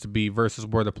NFL wants it to be versus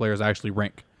where the players actually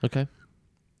rank. Okay.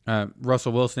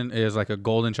 Russell Wilson is like a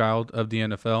golden child of the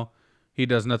NFL. He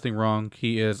does nothing wrong.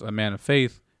 He is a man of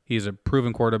faith. He's a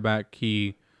proven quarterback.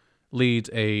 He leads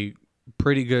a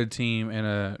pretty good team in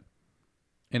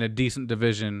a decent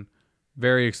division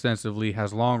very extensively,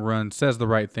 has long runs, says the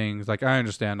right things. Like, I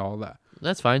understand all that.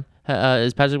 That's fine.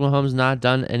 Has Patrick Mahomes not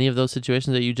done any of those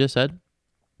situations that you just said?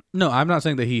 No, I'm not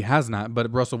saying that he has not,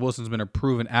 but Russell Wilson's been a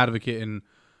proven advocate in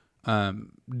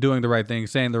doing the right thing,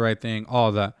 saying the right thing, all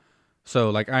of that. So,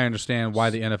 like, I understand why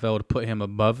the NFL would put him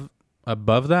above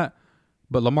that.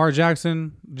 But Lamar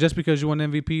Jackson, just because you won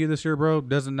MVP this year, bro,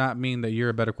 does not mean that you're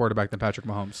a better quarterback than Patrick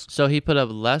Mahomes. So he put up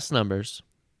less numbers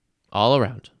all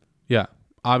around. Yeah.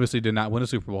 Obviously did not win a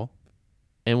Super Bowl.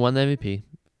 And won the MVP.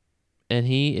 And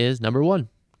he is number 1.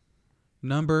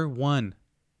 Number 1.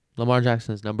 Lamar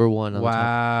Jackson is number 1 on the top.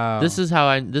 Wow.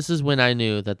 This is when I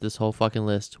knew that this whole fucking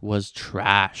list was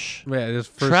trash. Yeah, it is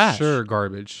for Trash. sure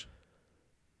garbage.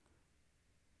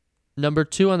 Number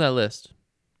 2 on that list,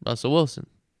 Russell Wilson.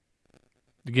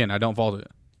 Again, I don't fault it.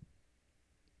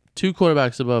 2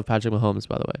 quarterbacks above Patrick Mahomes,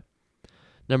 by the way.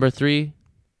 Number 3,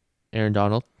 Aaron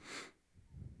Donald.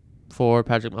 4,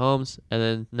 Patrick Mahomes. And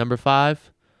then number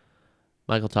 5,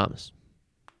 Michael Thomas.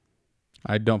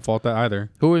 I don't fault that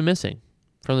either. Who are we missing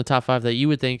from the top 5 that you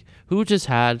would think, who just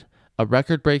had a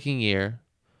record-breaking year,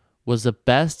 was the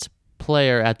best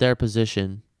player at their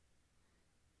position,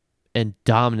 and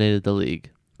dominated the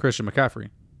league? Christian McCaffrey.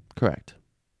 Correct.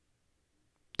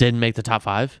 didn't make the top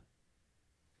 5?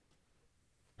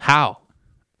 How?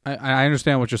 I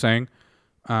understand what you're saying.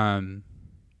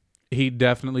 He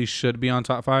definitely should be on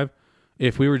top 5.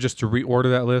 If we were just to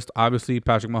reorder that list, obviously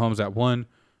Patrick Mahomes at 1,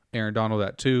 Aaron Donald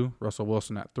at 2, Russell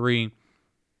Wilson at 3,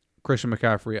 Christian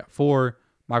McCaffrey at 4,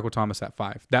 Michael Thomas at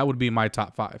 5. That would be my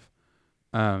top 5.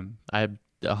 I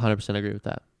 100% agree with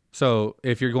that. So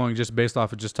if you're going just based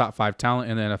off of just top 5 talent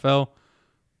in the NFL,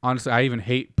 honestly, I even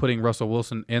hate putting Russell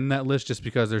Wilson in that list just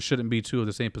because there shouldn't be 2 of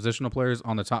the same positional players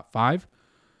on the top 5.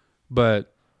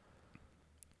 But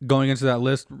going into that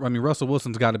list, I mean, Russell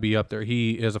Wilson's got to be up there.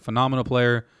 He is a phenomenal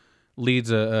player,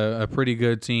 leads a pretty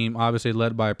good team, obviously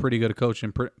led by a pretty good coach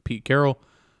in Pete Carroll,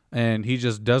 and he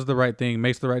just does the right thing,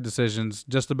 makes the right decisions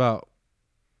just about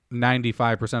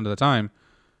 95% of the time.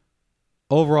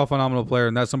 Overall phenomenal player,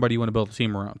 and that's somebody you want to build a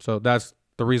team around. So that's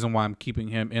the reason why I'm keeping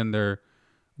him in there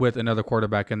with another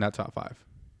quarterback in that top 5.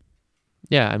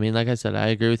 Yeah, I mean, like I said, I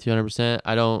agree with you 100%.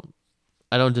 I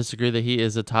don't disagree that he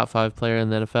is a top 5 player in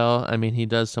the NFL. I mean, he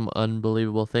does some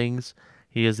unbelievable things.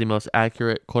 He is the most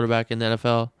accurate quarterback in the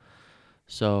NFL.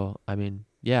 So, I mean,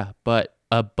 yeah. But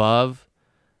above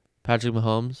Patrick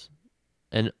Mahomes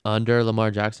and under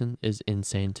Lamar Jackson is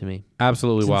insane to me.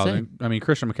 Absolutely It's wild. insane. I mean,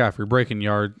 Christian McCaffrey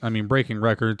breaking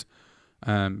records.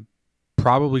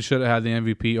 Probably should have had the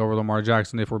MVP over Lamar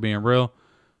Jackson if we're being real.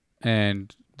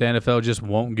 And the NFL just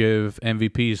won't give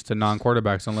MVPs to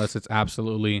non-quarterbacks unless it's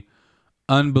absolutely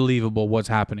unbelievable what's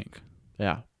happening.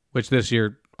 Yeah. Which this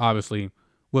year obviously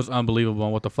was unbelievable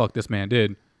on what the fuck this man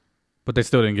did, but they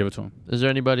still didn't give it to him. Is there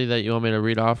anybody that you want me to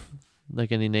read off?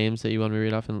 Like any names that you want me to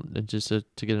read off and just to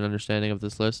get an understanding of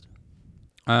this list?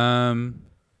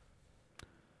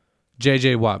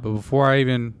 J.J. Watt. But before I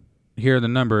even hear the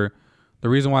number, the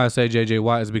reason why I say J.J.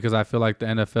 Watt is because I feel like the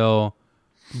NFL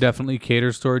definitely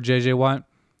caters toward J.J. Watt.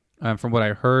 From what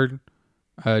I heard,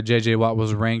 J.J. Watt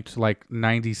was ranked like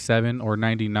 97 or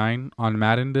 99 on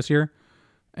Madden this year.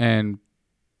 And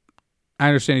I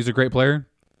understand he's a great player.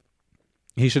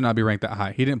 He should not be ranked that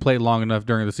high. He didn't play long enough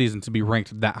during the season to be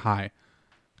ranked that high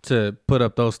to put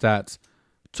up those stats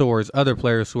towards other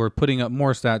players who are putting up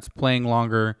more stats, playing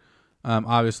longer.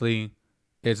 Obviously,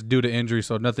 it's due to injury,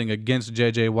 so nothing against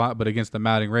J.J. Watt, but against the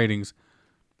Madden ratings.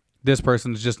 This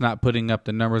person's just not putting up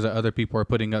the numbers that other people are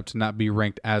putting up to not be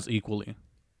ranked as equally.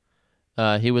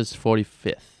 He was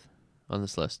 45th on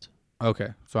this list. Okay,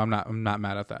 so I'm not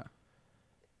mad at that.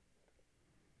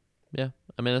 Yeah.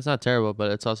 I mean, it's not terrible,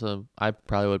 but it's also, I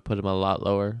probably would put him a lot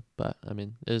lower, but I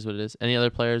mean, it is what it is. Any other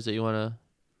players that you want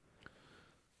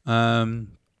to?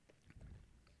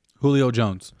 Julio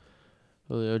Jones.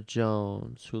 Julio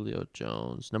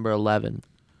Jones, number 11.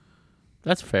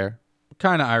 That's fair.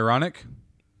 Kind of ironic.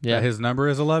 Yeah. That his number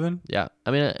is 11. Yeah.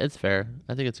 I mean, it's fair.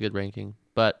 I think it's a good ranking,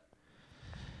 but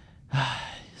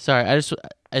sorry,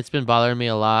 it's been bothering me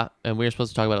a lot, and we were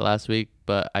supposed to talk about it last week,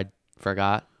 but I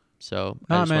forgot. So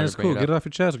Nah, man, it's cool. Get it off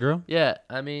your chest, girl. Yeah,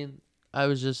 I mean,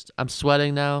 I'm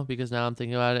sweating now because now I'm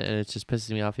thinking about it, and it's just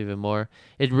pissing me off even more.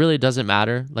 It really doesn't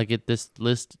matter. Like, this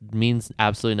list means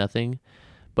absolutely nothing,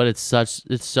 but it's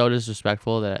so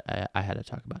disrespectful that I had to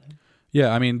talk about it.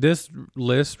 Yeah, I mean, this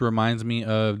list reminds me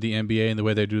of the NBA and the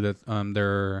way they do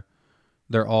that.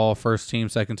 They're all first team,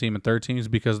 second team, and third teams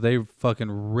because they fucking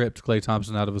ripped Klay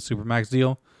Thompson out of a Supermax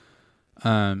deal,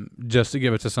 just to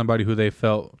give it to somebody who they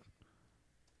felt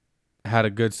had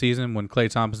a good season. When Klay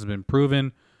Thompson's been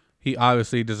proven, he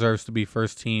obviously deserves to be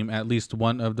first team at least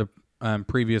one of the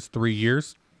previous 3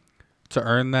 years to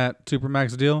earn that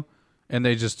Supermax deal, and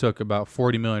they just took about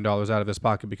 $40 million out of his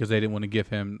pocket because they didn't want to give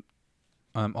him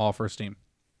all first team.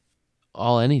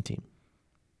 All any team.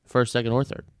 First, second, or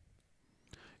third.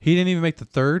 He didn't even make the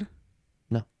third?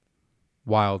 No.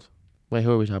 Wild. Wait,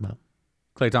 who are we talking about?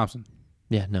 Klay Thompson.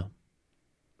 Yeah, no.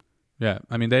 Yeah,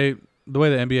 I mean, the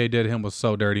way the NBA did him was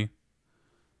so dirty.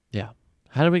 Yeah.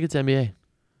 How did we get to NBA?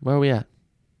 Where are we at?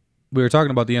 We were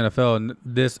talking about the NFL, and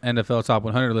this NFL Top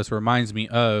 100 list reminds me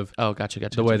of Gotcha.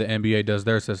 the way the NBA does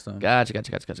their system. Gotcha.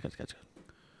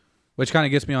 Which kind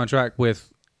of gets me on track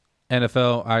with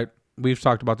NFL. We've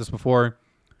talked about this before.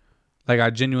 Like,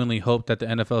 I genuinely hope that the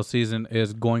NFL season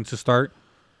is going to start,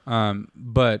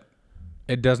 but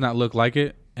it does not look like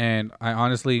it. And I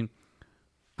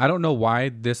don't know why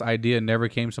this idea never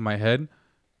came to my head,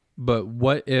 but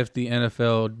what if the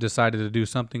NFL decided to do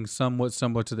something somewhat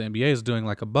similar to the NBA is doing,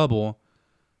 like a bubble,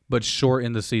 but short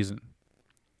in the season?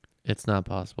 It's not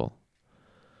possible.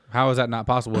 How is that not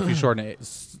possible if you shorten a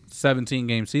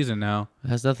 17-game season now? It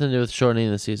has nothing to do with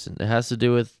shortening the season. It has to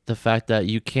do with the fact that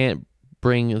you can't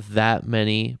bring that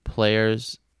many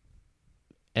players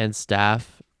and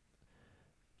staff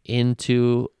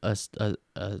into a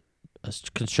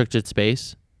constricted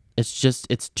space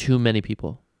It's too many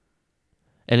people,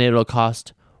 and it'll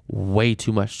cost way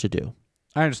too much to do.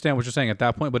 I understand what you're saying at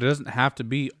that point, but it doesn't have to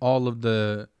be all of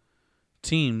the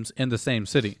teams in the same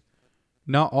city.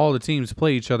 Not all the teams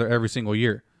play each other every single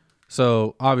year.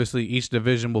 So obviously each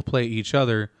division will play each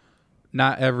other.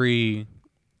 Not every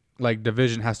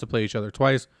division has to play each other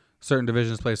twice. Certain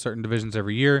divisions play certain divisions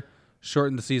every year.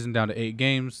 Shorten the season down to 8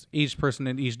 games. Each person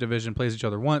in each division plays each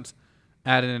other once.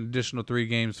 Add an additional 3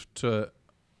 games to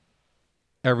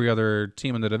every other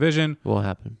team in the division. Won't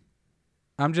happen.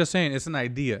 I'm just saying it's an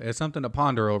idea. It's something to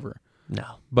ponder over. No.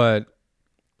 But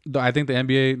I think the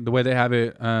NBA, the way they have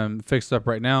it fixed up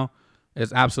right now,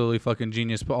 is absolutely fucking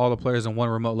genius. Put all the players in one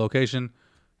remote location,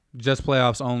 just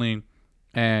playoffs only,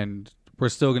 and we're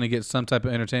still going to get some type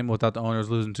of entertainment without the owners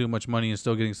losing too much money and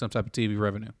still getting some type of TV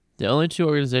revenue. The only 2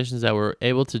 organizations that were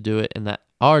able to do it and that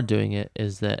are doing it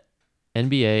is the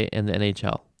NBA and the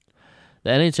NHL. The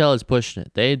NHL is pushing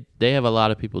it. They have a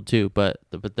lot of people too, but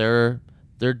they're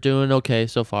doing okay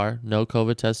so far. No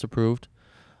COVID test approved.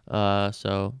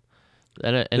 So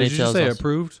NHL Did you just say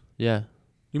approved? Yeah.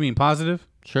 You mean positive?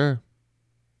 Sure.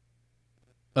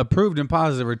 Approved and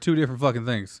positive are 2 different fucking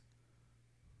things.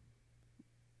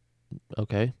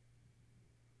 Okay.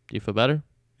 Do you feel better?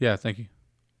 Yeah, thank you.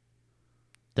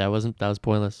 That was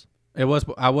pointless. I was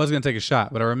gonna take a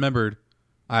shot, but I remembered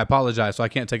I apologize, so I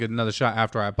can't take another shot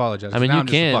after I apologize. I mean, now you I'm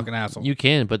can. Just a fucking asshole. You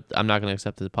can, but I'm not gonna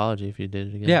accept the apology if you did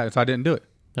it again. Yeah, so I didn't do it.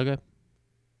 Okay.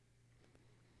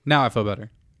 Now I feel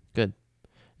better. Good.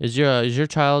 Is your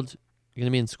child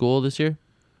gonna be in school this year?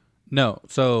 No.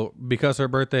 So because her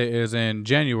birthday is in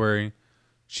January,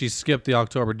 she skipped the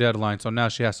October deadline. So now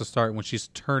she has to start when she's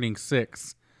turning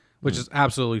 6, which is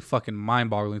absolutely fucking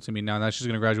mind-boggling to me now. That she's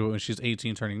going to graduate when she's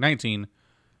 18, turning 19,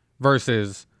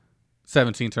 versus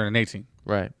 17, turning 18.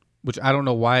 Right. Which I don't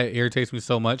know why it irritates me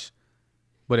so much,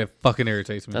 but it fucking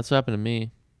irritates me. That's what happened to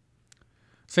me.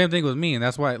 Same thing with me, and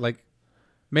that's why,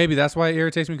 maybe that's why it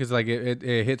irritates me, because it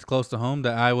hits close to home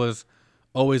that I was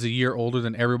always a year older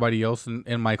than everybody else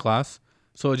in my class.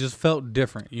 So it just felt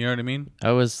different. You know what I mean?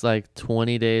 I was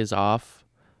 20 days off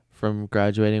from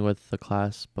graduating with the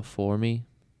class before me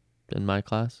in my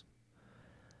class.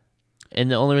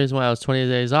 And the only reason why I was 20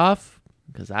 days off,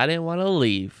 because I didn't want to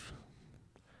leave.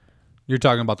 You're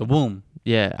talking about the womb.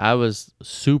 Yeah, I was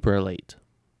super late.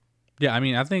 Yeah, I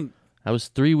mean, I was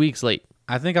 3 weeks late.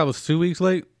 I think I was 2 weeks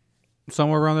late,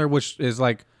 somewhere around there, which is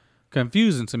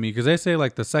confusing to me, because they say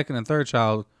the second and third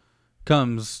child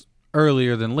comes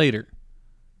earlier than later.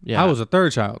 Yeah, I was a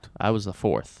third child. I was the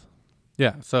 4th.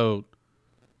 Yeah, so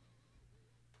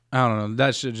I don't know.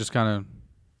 That shit just kind of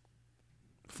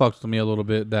fucked with me a little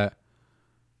bit that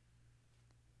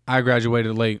I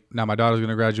graduated late. Now my daughter's going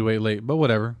to graduate late, but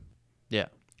whatever. Yeah.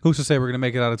 Who's to say we're going to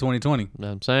make it out of 2020? You know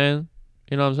what I'm saying?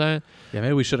 You know what I'm saying? Yeah,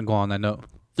 maybe we shouldn't go on that note.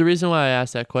 The reason why I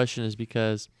asked that question is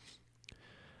because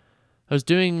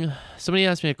somebody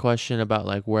asked me a question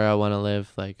about where I want to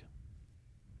live,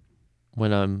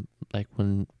 when I'm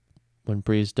when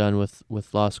Bree's done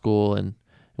with law school, and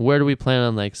where do we plan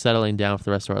on settling down for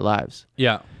the rest of our lives?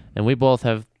 Yeah. And we both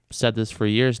have said this for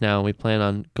years now, and we plan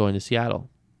on going to Seattle.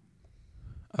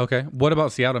 Okay. What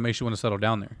about Seattle makes you want to settle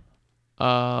down there?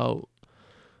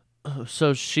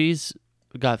 So she's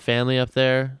got family up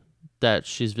there that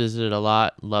she's visited a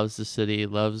lot, loves the city,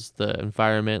 loves the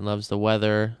environment, loves the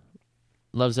weather,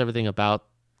 loves everything about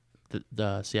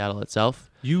the Seattle itself.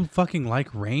 You fucking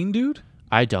like rain, dude?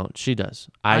 I don't. She does.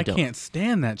 I don't. Can't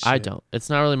stand that shit. I don't. It's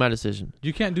not really my decision.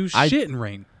 You can't do shit in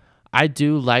rain. I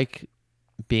do like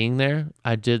being there.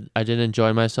 I did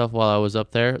enjoy myself while I was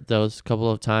up there those couple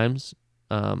of times.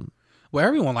 Well,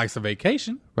 everyone likes a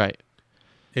vacation. Right.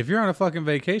 If you're on a fucking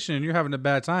vacation and you're having a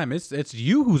bad time, it's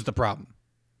you who's the problem.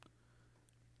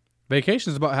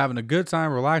 Vacation is about having a good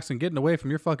time, relaxing, getting away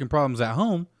from your fucking problems at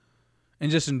home, and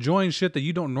just enjoying shit that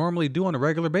you don't normally do on a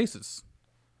regular basis.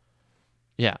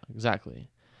 Yeah, exactly.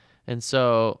 And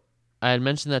so I had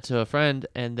mentioned that to a friend,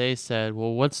 and they said,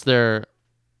 "Well, what's their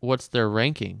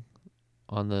ranking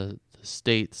on the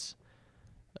state's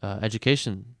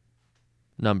education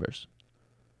numbers?"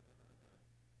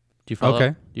 Do you follow? Okay.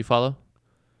 Do you follow?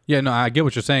 Yeah, no, I get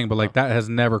what you're saying, but that has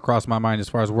never crossed my mind as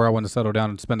far as where I want to settle down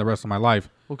and spend the rest of my life.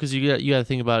 Well, because you got to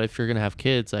think about if you're gonna have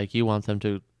kids, you want them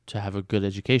to have a good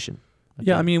education.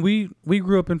 Yeah, I mean, we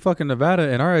grew up in fucking Nevada,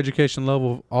 and our education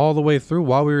level all the way through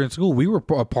while we were in school, we were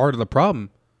a part of the problem.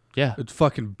 Yeah, It's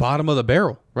fucking bottom of the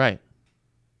barrel. right.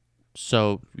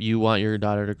 So you want your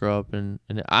daughter to grow up, and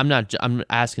I'm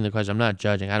asking the question. I'm not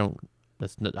judging. I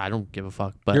don't give a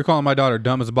fuck. But You're calling my daughter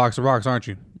dumb as a box of rocks, aren't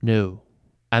you? no,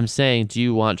 I'm saying, do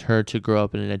you want her to grow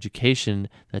up in an education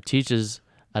that teaches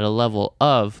at a level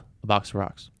of a box of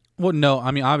rocks? Well, no,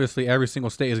 I mean obviously every single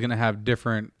state is going to have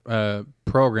different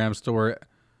programs to where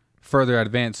further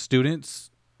advanced students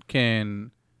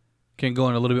can go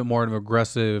in a little bit more of an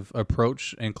aggressive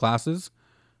approach in classes,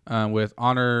 with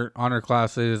honor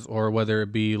classes, or whether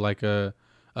it be like a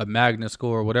magnet school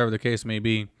or whatever the case may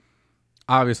be.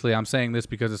 Obviously, I'm saying this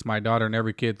because it's my daughter, and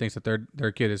every kid thinks that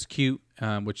their kid is cute.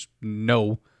 Which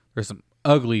no, there's some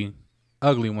ugly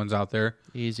ones out there.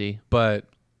 Easy. But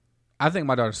I think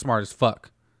my daughter's smart as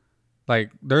fuck.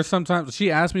 Like, there's sometimes she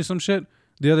asked me some shit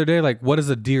the other day, like, what does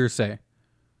a deer say?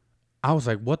 I was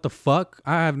like, what the fuck?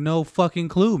 I have no fucking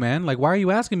clue, man. Like, why are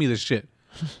you asking me this shit?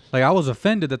 Like, I was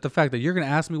offended at the fact that you're going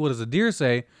to ask me what does a deer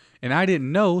say, and I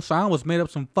didn't know, so I almost made up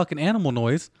some fucking animal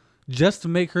noise just to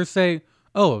make her say,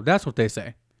 oh, that's what they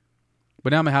say.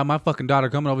 But now I'm going to have my fucking daughter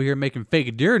coming over here making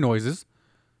fake deer noises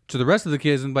to the rest of the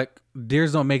kids, and like,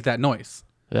 deers don't make that noise.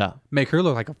 Yeah. Make her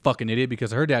look like a fucking idiot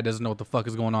because her dad doesn't know what the fuck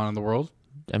is going on in the world.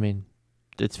 I mean,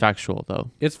 it's factual,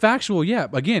 though. It's factual, yeah.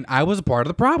 Again, I was a part of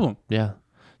the problem. Yeah.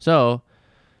 So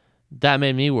that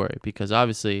made me worry because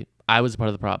obviously I was part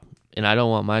of the problem and I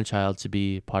don't want my child to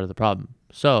be part of the problem.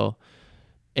 So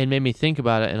it made me think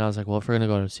about it, and I was like, well, if we're going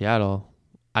to go to Seattle,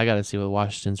 I got to see what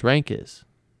Washington's rank is.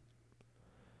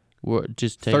 We're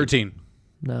just 13.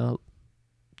 No,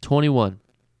 21.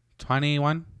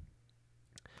 21?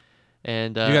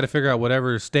 And you got to figure out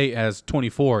whatever state has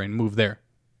 24 and move there.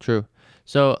 True.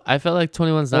 So I felt like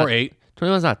 21's not... Or 8.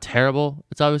 21's not terrible.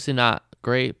 It's obviously not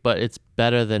great, but it's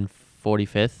better than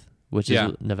 45th, which is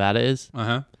what Nevada is.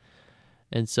 Uh-huh.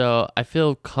 And so I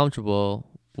feel comfortable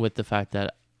with the fact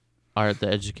that the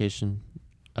education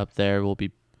up there will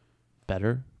be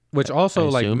better. Which also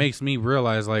like makes me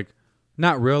realize, like,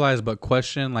 not realize, but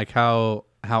question like how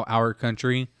our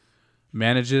country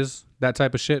manages that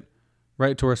type of shit,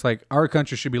 right? To where it's like our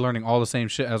country should be learning all the same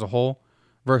shit as a whole,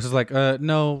 versus like,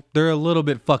 no, they're a little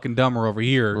bit fucking dumber over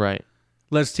here. Right.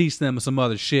 Let's teach them some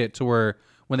other shit to where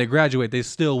when they graduate, they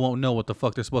still won't know what the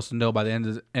fuck they're supposed to know by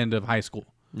the end of high school.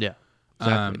 Yeah.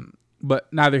 Exactly.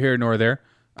 But neither here nor there.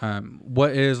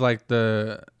 What is like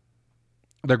the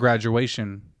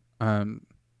graduation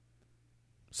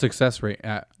success rate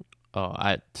at? Oh,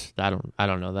 I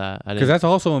don't know that. Because that's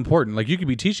also important. Like, you could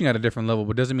be teaching at a different level,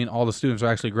 but doesn't mean all the students are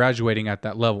actually graduating at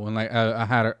that level and like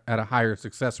at a higher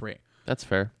success rate. That's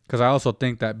fair. Because I also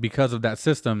think that because of that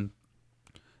system,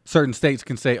 certain states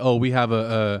can say, "Oh, we have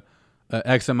a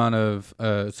X amount of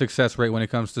success rate when it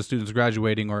comes to students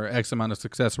graduating, or X amount of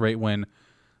success rate when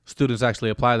students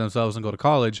actually apply themselves and go to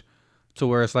college." To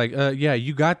where it's like, yeah,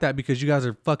 you got that because you guys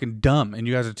are fucking dumb and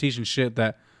you guys are teaching shit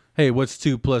that, hey, what's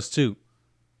 2 + 2?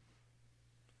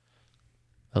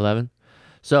 11.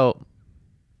 So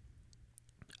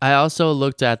I also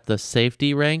looked at the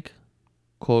safety rank,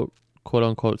 quote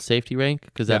unquote safety rank,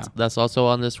 because that's also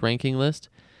on this ranking list.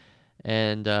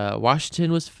 And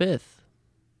Washington was 5th.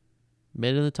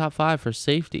 Made it in the top 5 for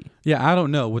safety. Yeah, I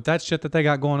don't know. With that shit that they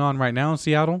got going on right now in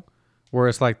Seattle, where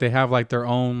it's like they have like their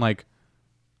own like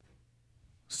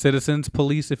citizens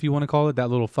police, if you want to call it, that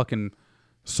little fucking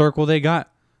circle they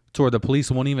got to where the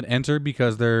police won't even enter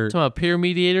because they're talking about peer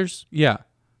mediators. Yeah,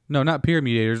 no, not peer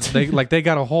mediators. They they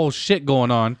got a whole shit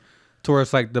going on to where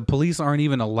it's like the police aren't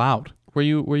even allowed. Were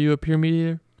you a peer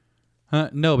mediator?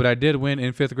 No, but I did win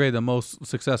in 5th grade the most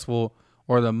successful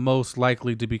or the most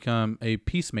likely to become a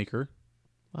peacemaker.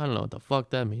 I don't know what the fuck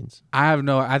that means. I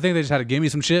think they just had to give me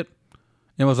some shit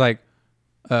and was like,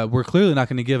 we're clearly not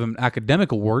going to give him an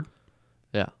academic award.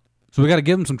 Yeah. So we got to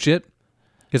give him some shit.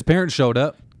 His parents showed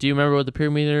up. Do you remember what the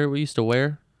peer mediator we used to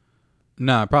wear?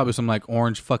 Nah, probably some like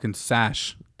orange fucking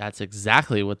sash. That's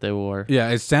exactly what they wore. Yeah,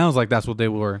 it sounds like that's what they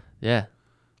wore. Yeah.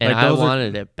 And like, I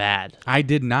wanted it bad. I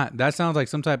did not. That sounds like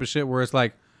some type of shit where it's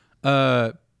like,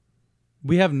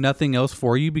 we have nothing else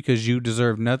for you because you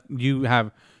deserve nothing. You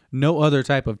have no other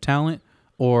type of talent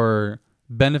or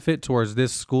benefit towards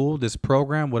this school, this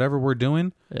program, whatever we're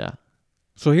doing. Yeah.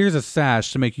 So here's a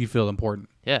sash to make you feel important.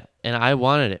 Yeah. And I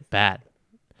wanted it bad.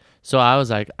 So I was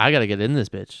like, I got to get in this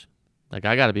bitch. Like,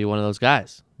 I got to be one of those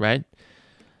guys, right?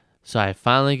 So I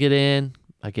finally get in.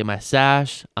 I get my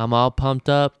sash. I'm all pumped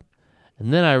up.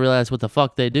 And then I realize what the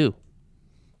fuck they do.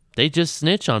 They just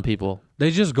snitch on people.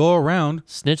 They just go around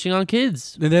snitching on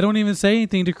kids. And they don't even say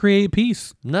anything to create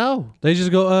peace. No. They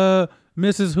just go,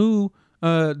 Mrs. Who,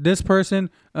 this person.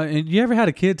 And you ever had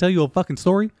a kid tell you a fucking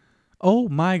story? Oh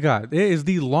my God. It is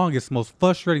the longest, most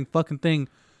frustrating fucking thing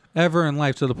ever in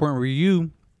life, to the point where you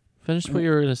finish what you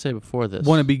were going to say before this.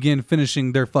 Want to begin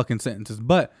finishing their fucking sentences.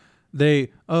 But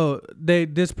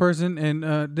this person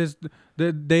and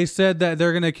they said that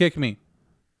they're going to kick me.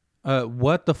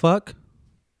 What the fuck?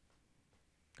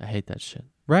 I hate that shit.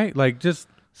 Right? Like, just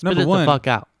spit number it one. The fuck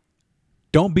out.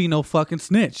 don't be no fucking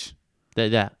snitch.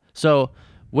 Yeah. So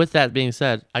with that being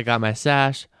said, I got my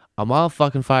sash. I'm all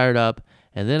fucking fired up.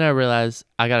 And then I realized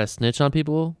I got to snitch on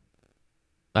people.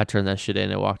 I turned that shit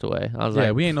in and walked away. I was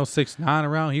like, we ain't no 6ix9ine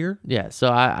around here. yeah. So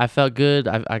I felt good.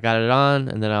 I got it on.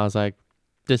 And then I was like,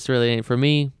 this really ain't for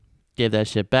me. Gave that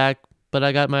shit back. But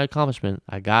I got my accomplishment.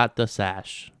 I got the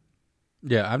sash.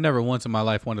 Yeah, I've never once in my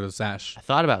life wanted a sash. I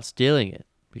thought about stealing it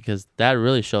because that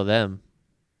really showed them.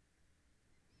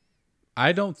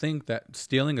 I don't think that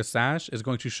stealing a sash is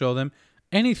going to show them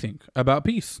anything about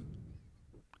peace.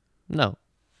 No.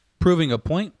 Proving a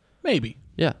point? Maybe.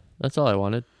 Yeah, that's all I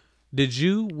wanted. Did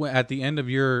you, at the end of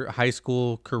your high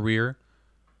school career,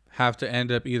 have to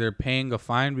end up either paying a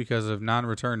fine because of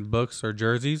non-returned books or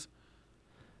jerseys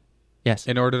Yes.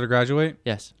 in order to graduate?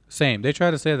 Yes. Same. They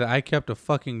try to say that I kept a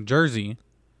fucking jersey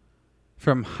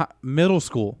from middle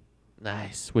school,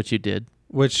 Nice. Which you did.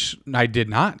 which I did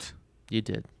not. You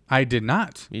did. I did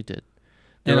not. You did.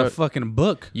 In No, a fucking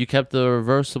book. You kept the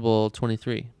reversible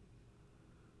 23.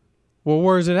 Well,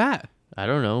 where is it at? I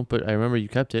don't know, but I remember you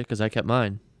kept it because I kept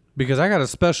mine. Because I got a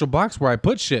special box where I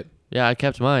put shit. Yeah, I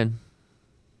kept mine,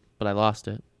 but I lost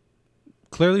it.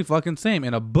 Clearly fucking same.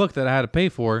 In a book that I had to pay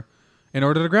for in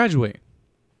order to graduate.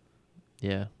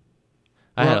 Yeah.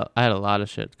 Well- I had a lot of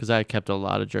shit because I kept a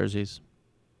lot of jerseys.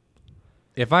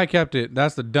 If I kept it,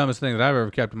 that's the dumbest thing that I've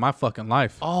ever kept in my fucking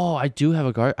life. Oh, I do have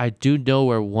a I do know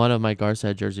where one of my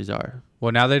Garcet jerseys are.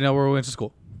 Well, now they know where we went to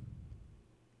school.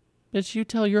 Bitch, you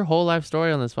tell your whole life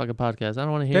story on this fucking podcast. I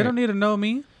don't want to hear They it. don't need to know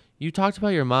me. You talked about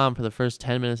your mom for the first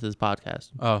 10 minutes of this podcast.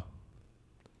 Oh.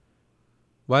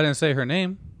 Well, I didn't say her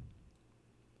name,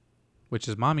 which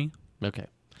is Mommy. Okay.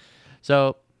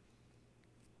 So,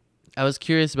 I was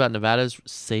curious about Nevada's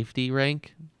safety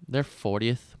rank. They're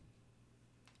 40th.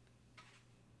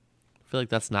 I feel like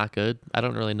that's not good. I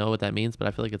don't really know what that means, but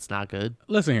I feel like it's not good.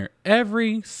 Listen here.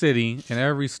 Every city and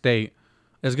every state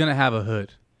is going to have a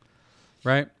hood,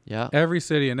 right? Yeah. Every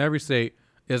city and every state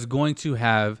is going to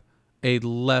have a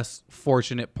less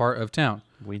fortunate part of town.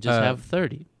 We just have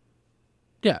 30.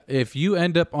 Yeah. If you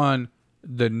end up on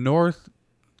the North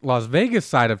Las Vegas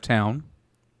side of town,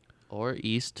 Or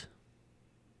east.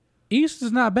 East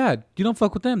is not bad. You don't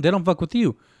fuck with them. They don't fuck with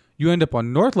you. You end up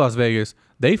on North Las Vegas,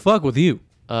 they fuck with you.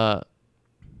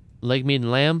 Lake Mead and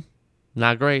Lamb,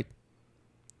 not great.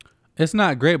 It's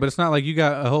not great, but it's not like you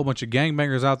got a whole bunch of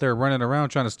gangbangers out there running around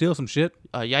trying to steal some shit.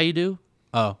 Yeah, you do.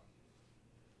 Oh.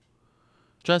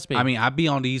 Trust me. I mean, I be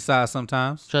on the east side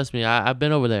sometimes. Trust me, I've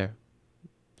been over there.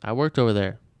 I worked over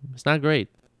there. It's not great.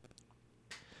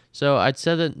 So I'd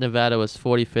said that Nevada was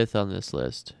 45th on this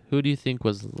list. Who do you think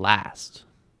was last?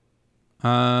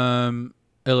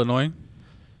 Illinois.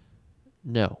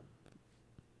 No.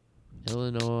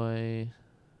 Illinois.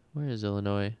 Where is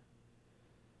Illinois?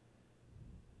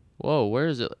 Whoa, where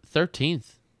is it?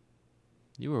 13th.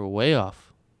 You were way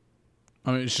off.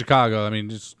 I mean, Chicago. I mean,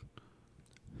 just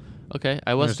Okay,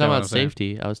 I wasn't Understand talking what about I'm saying.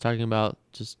 safety. I was talking about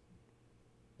just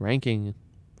ranking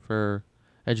for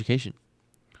education.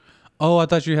 oh, I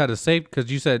thought you had a safe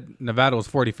because you said Nevada was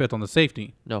 45th on the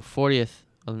safety. No, 40th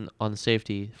on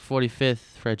safety,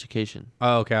 45th for education.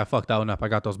 Oh, okay, I fucked that one up. I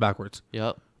got those backwards.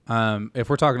 Yep. If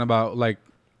we're talking about like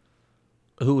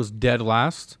who was dead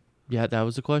last, Yeah, that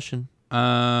was the question.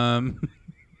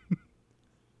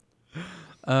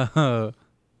 where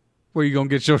you gonna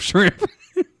get your shrimp?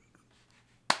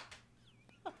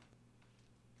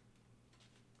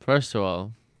 First of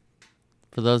all,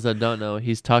 for those that don't know,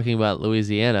 he's talking about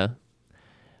Louisiana,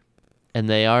 and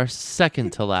they are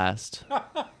second to last.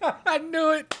 I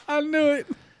knew it. I knew it.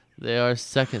 They are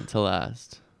second to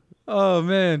last Oh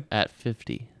man. at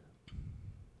 50.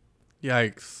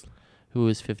 Yikes. Who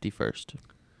is 51st?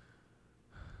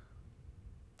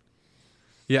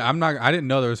 Yeah, I didn't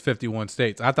know there was 51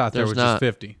 states. I thought there There's was not. just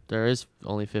 50. There is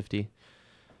only 50.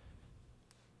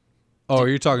 Oh,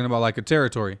 you're talking about like a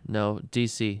territory. No,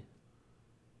 D.C.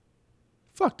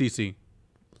 Fuck DC.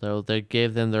 They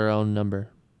gave them their own number.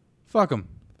 Fuck them.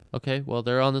 Okay, well,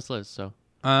 they're on this list, so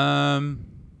I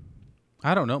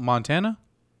don't know. Montana?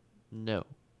 no.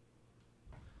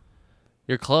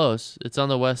 You're close. It's on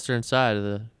the western side of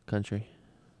the country.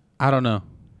 I don't know.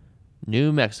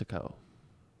 New Mexico.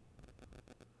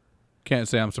 Can't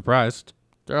say I'm surprised.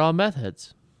 They're all meth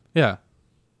heads. Yeah.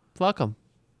 Fuck them.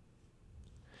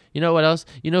 You know what else?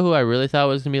 You know who I really thought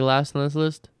was going to be last on this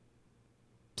list?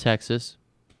 Texas.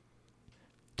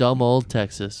 Dumb old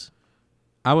Texas.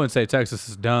 I wouldn't say Texas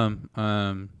is dumb.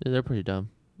 Yeah, they're pretty dumb.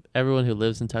 Everyone who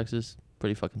lives in Texas,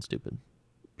 pretty fucking stupid.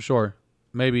 Sure.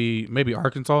 Maybe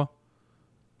Arkansas.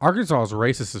 Arkansas is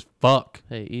racist as fuck.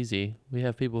 Hey, easy. We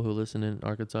have people who listen in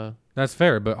Arkansas. That's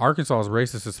fair, but Arkansas is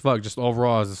racist as fuck just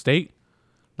overall as a state.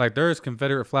 Like, there's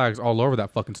Confederate flags all over that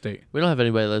fucking state. We don't have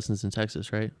anybody that listens in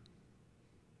Texas, right?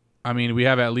 I mean, we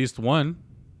have at least one.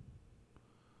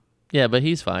 Yeah, but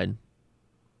he's fine.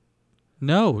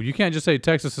 No, you can't just say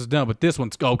Texas is dumb, but this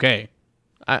one's okay.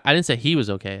 I didn't say he was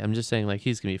okay. I'm just saying, like,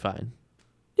 he's going to be fine.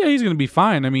 Yeah, he's going to be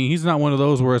fine. I mean, he's not one of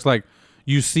those where it's like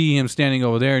you see him standing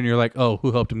over there and you're like, oh,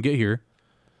 who helped him get here?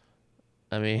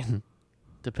 I mean,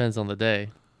 depends on the day.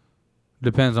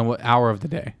 Depends on what hour of the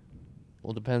day.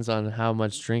 Well, depends on how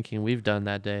much drinking we've done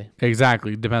that day.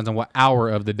 Exactly. Depends on what hour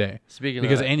of the day.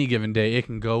 Because any given day, it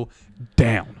can go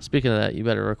down. Speaking of that, you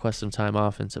better request some time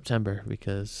off in September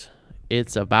because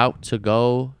it's about to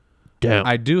go down.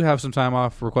 I do have some time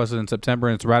off requested in September,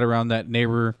 and it's right around that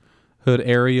neighborhood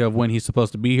area of when he's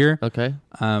supposed to be here. Okay.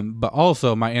 But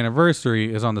also, my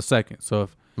anniversary is on the 2nd. So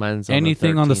if mine's on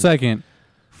anything the 13th. on the 2nd,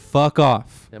 fuck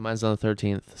off. Yeah, mine's on the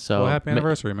 13th. So well, happy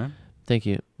anniversary, man. Thank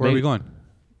you. Where are we going?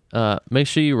 Make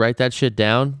sure you write that shit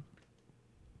down,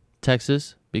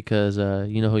 Texas, because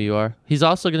you know who you are. He's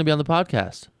also going to be on the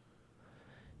podcast.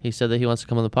 He said that he wants to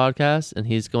come on the podcast, and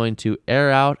he's going to air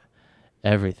out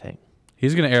everything.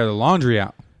 He's going to air the laundry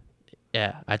out.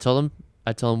 Yeah, I told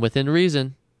him within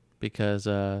reason, because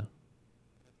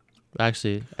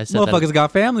actually I said motherfuckers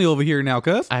got family over here now,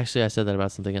 cuz. Actually, I said that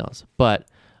about something else, but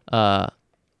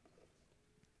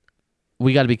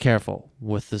we got to be careful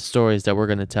with the stories that we're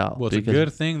going to tell. Well, it's a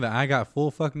good thing that I got full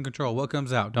fucking control. What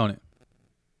comes out, don't it?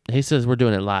 He says we're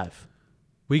doing it live.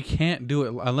 We can't do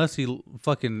it unless he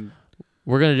fucking...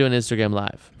 We're going to do an Instagram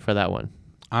live for that one.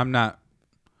 I don't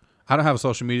have a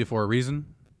social media for a reason.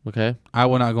 Okay. I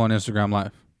will not go on Instagram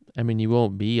live. I mean, you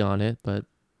won't be on it, but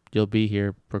you'll be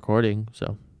here recording,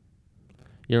 so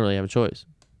you don't really have a choice.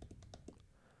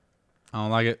 I don't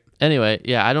like it. Anyway,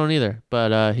 yeah, I don't either.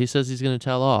 But he says he's going to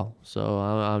tell all. So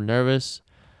I'm nervous,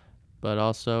 but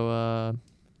also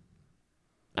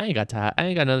I ain't got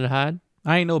nothing to hide.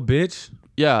 I ain't no bitch.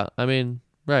 Yeah, I mean,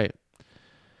 right.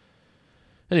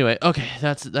 Anyway, okay,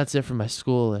 that's it for my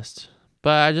school list.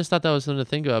 But I just thought that was something to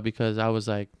think about because I was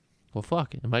like, well,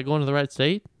 fuck, am I going to the right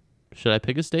state? Should I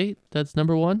pick a state that's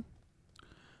number one?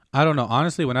 I don't know.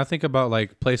 Honestly, when I think about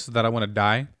like places that I want to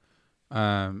die,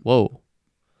 whoa.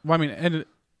 Well, I mean, and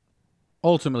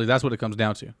ultimately, that's what it comes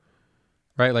down to,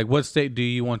 right? Like, what state do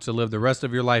you want to live the rest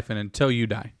of your life in until you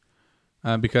die?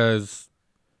 Because,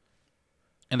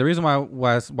 and the reason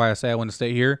why I say I want to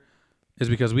stay here is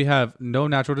because we have no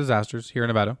natural disasters here in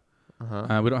Nevada.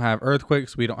 Uh-huh. We don't have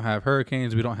earthquakes. We don't have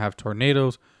hurricanes. We don't have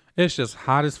tornadoes. It's just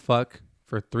hot as fuck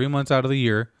for 3 months out of the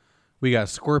year. We got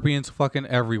scorpions fucking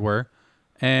everywhere.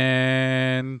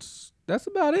 And that's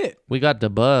about it. We got the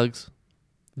bugs.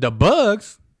 The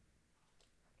bugs?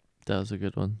 That was a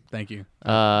good one. Thank you.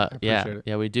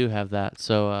 Yeah, we do have that.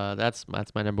 So that's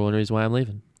my number one reason why I'm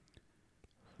leaving.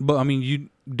 But I mean, you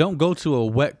don't go to a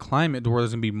wet climate where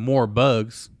there's gonna be more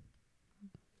bugs.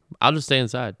 I'll just stay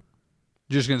inside.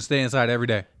 You're just gonna stay inside every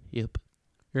day. Yep.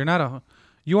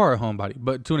 You are a homebody,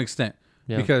 but to an extent,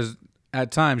 because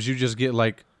at times you just get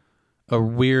like a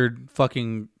weird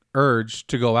fucking urge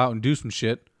to go out and do some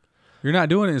shit. You're not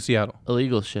doing it in Seattle.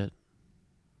 Illegal shit.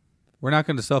 We're not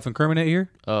going to self-incriminate here.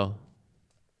 Oh.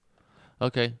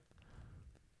 Okay.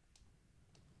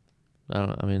 I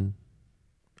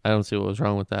don't see what was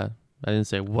wrong with that. I didn't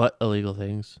say what illegal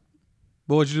things.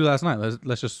 What did you do last night?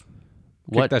 Let's just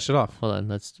kick that shit off. Hold on.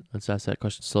 Let's ask that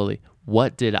question slowly.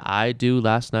 What did I do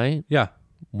last night? Yeah.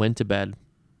 Went to bed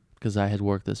because I had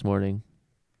work this morning.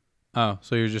 Oh,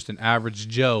 so you're just an average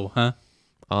Joe, huh?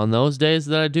 On those days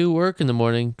that I do work in the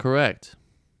morning, correct.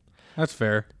 That's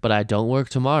fair. But I don't work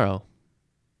tomorrow.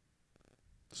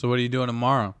 So what are you doing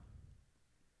tomorrow?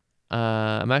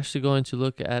 I'm actually going to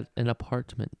look at an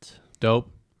apartment. Dope.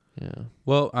 Yeah.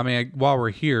 Well, I mean, while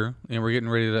we're here and we're getting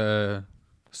ready to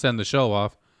send the show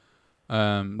off,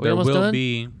 there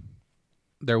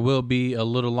will be a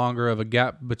little longer of a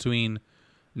gap between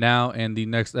now and the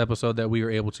next episode that we are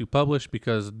able to publish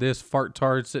because this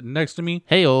fartard sitting next to me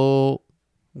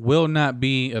will not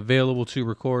be available to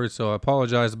record. So I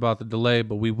apologize about the delay,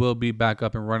 but we will be back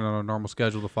up and running on a normal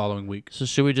schedule the following week. So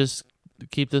should we just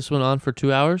keep this one on for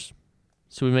 2 hours?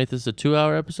 Should we make this a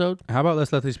 2-hour episode? How about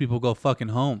let's let these people go fucking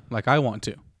home like I want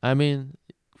to? I mean,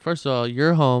 first of all,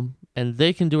 you're home and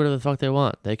they can do whatever the fuck they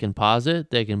want. They can pause it.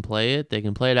 They can play it. They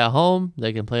can play it at home.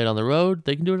 They can play it on the road.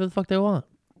 They can do whatever the fuck they want.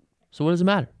 So what does it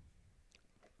matter?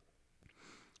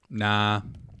 Nah.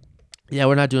 Yeah,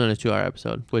 we're not doing a 2-hour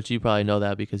episode, which you probably know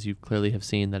that because you clearly have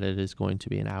seen that it is going to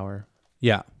be an hour.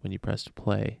 Yeah. When you press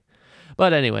play.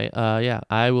 But anyway,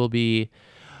 I will be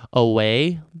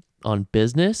away on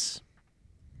business.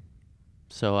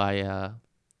 So I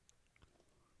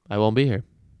won't be here.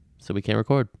 So we can't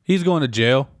record. He's going to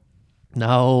jail.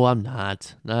 No, I'm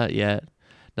not. Not yet.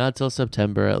 Not till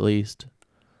September at least.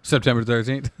 September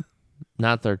 13th.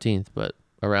 Not 13th, but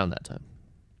around that time.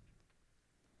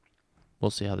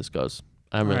 We'll see how this goes.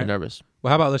 I'm really nervous. Well,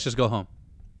 how about let's just go home?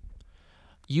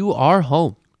 You are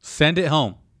home. Send it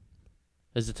home.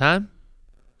 Is it time?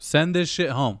 Send this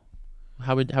shit home.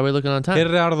 How we looking on time? Hit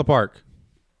it out of the park.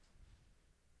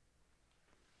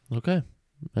 Okay.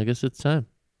 I guess it's time.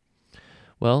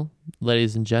 Well,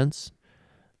 ladies and gents,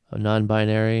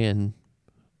 non-binary and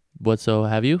whatso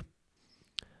have you,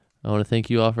 I want to thank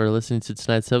you all for listening to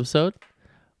tonight's episode.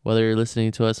 Whether you're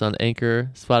listening to us on Anchor,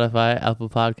 Spotify, Apple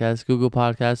Podcasts, Google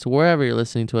Podcasts, wherever you're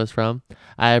listening to us from,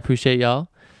 I appreciate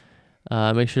y'all.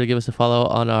 Make sure to give us a follow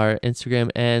on our Instagram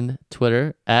and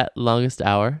Twitter at Longest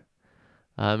Hour.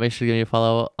 Make sure to give me a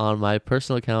follow on my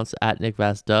personal accounts at Nick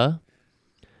Vass Duh.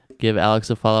 Give Alex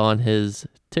a follow on his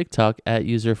TikTok at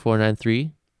user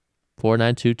 493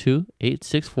 4922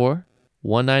 864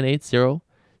 1980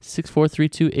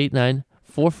 6432 89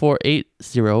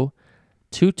 4480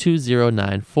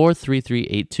 2209 433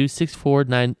 8264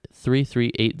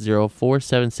 933 80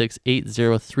 476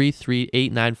 8033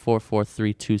 8944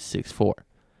 3264.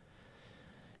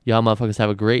 Y'all motherfuckers have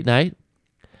a great night.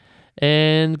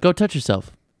 And go touch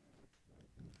yourself.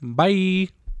 Bye. Do you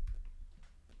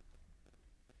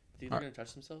think they're going to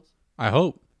touch themselves? I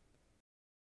hope.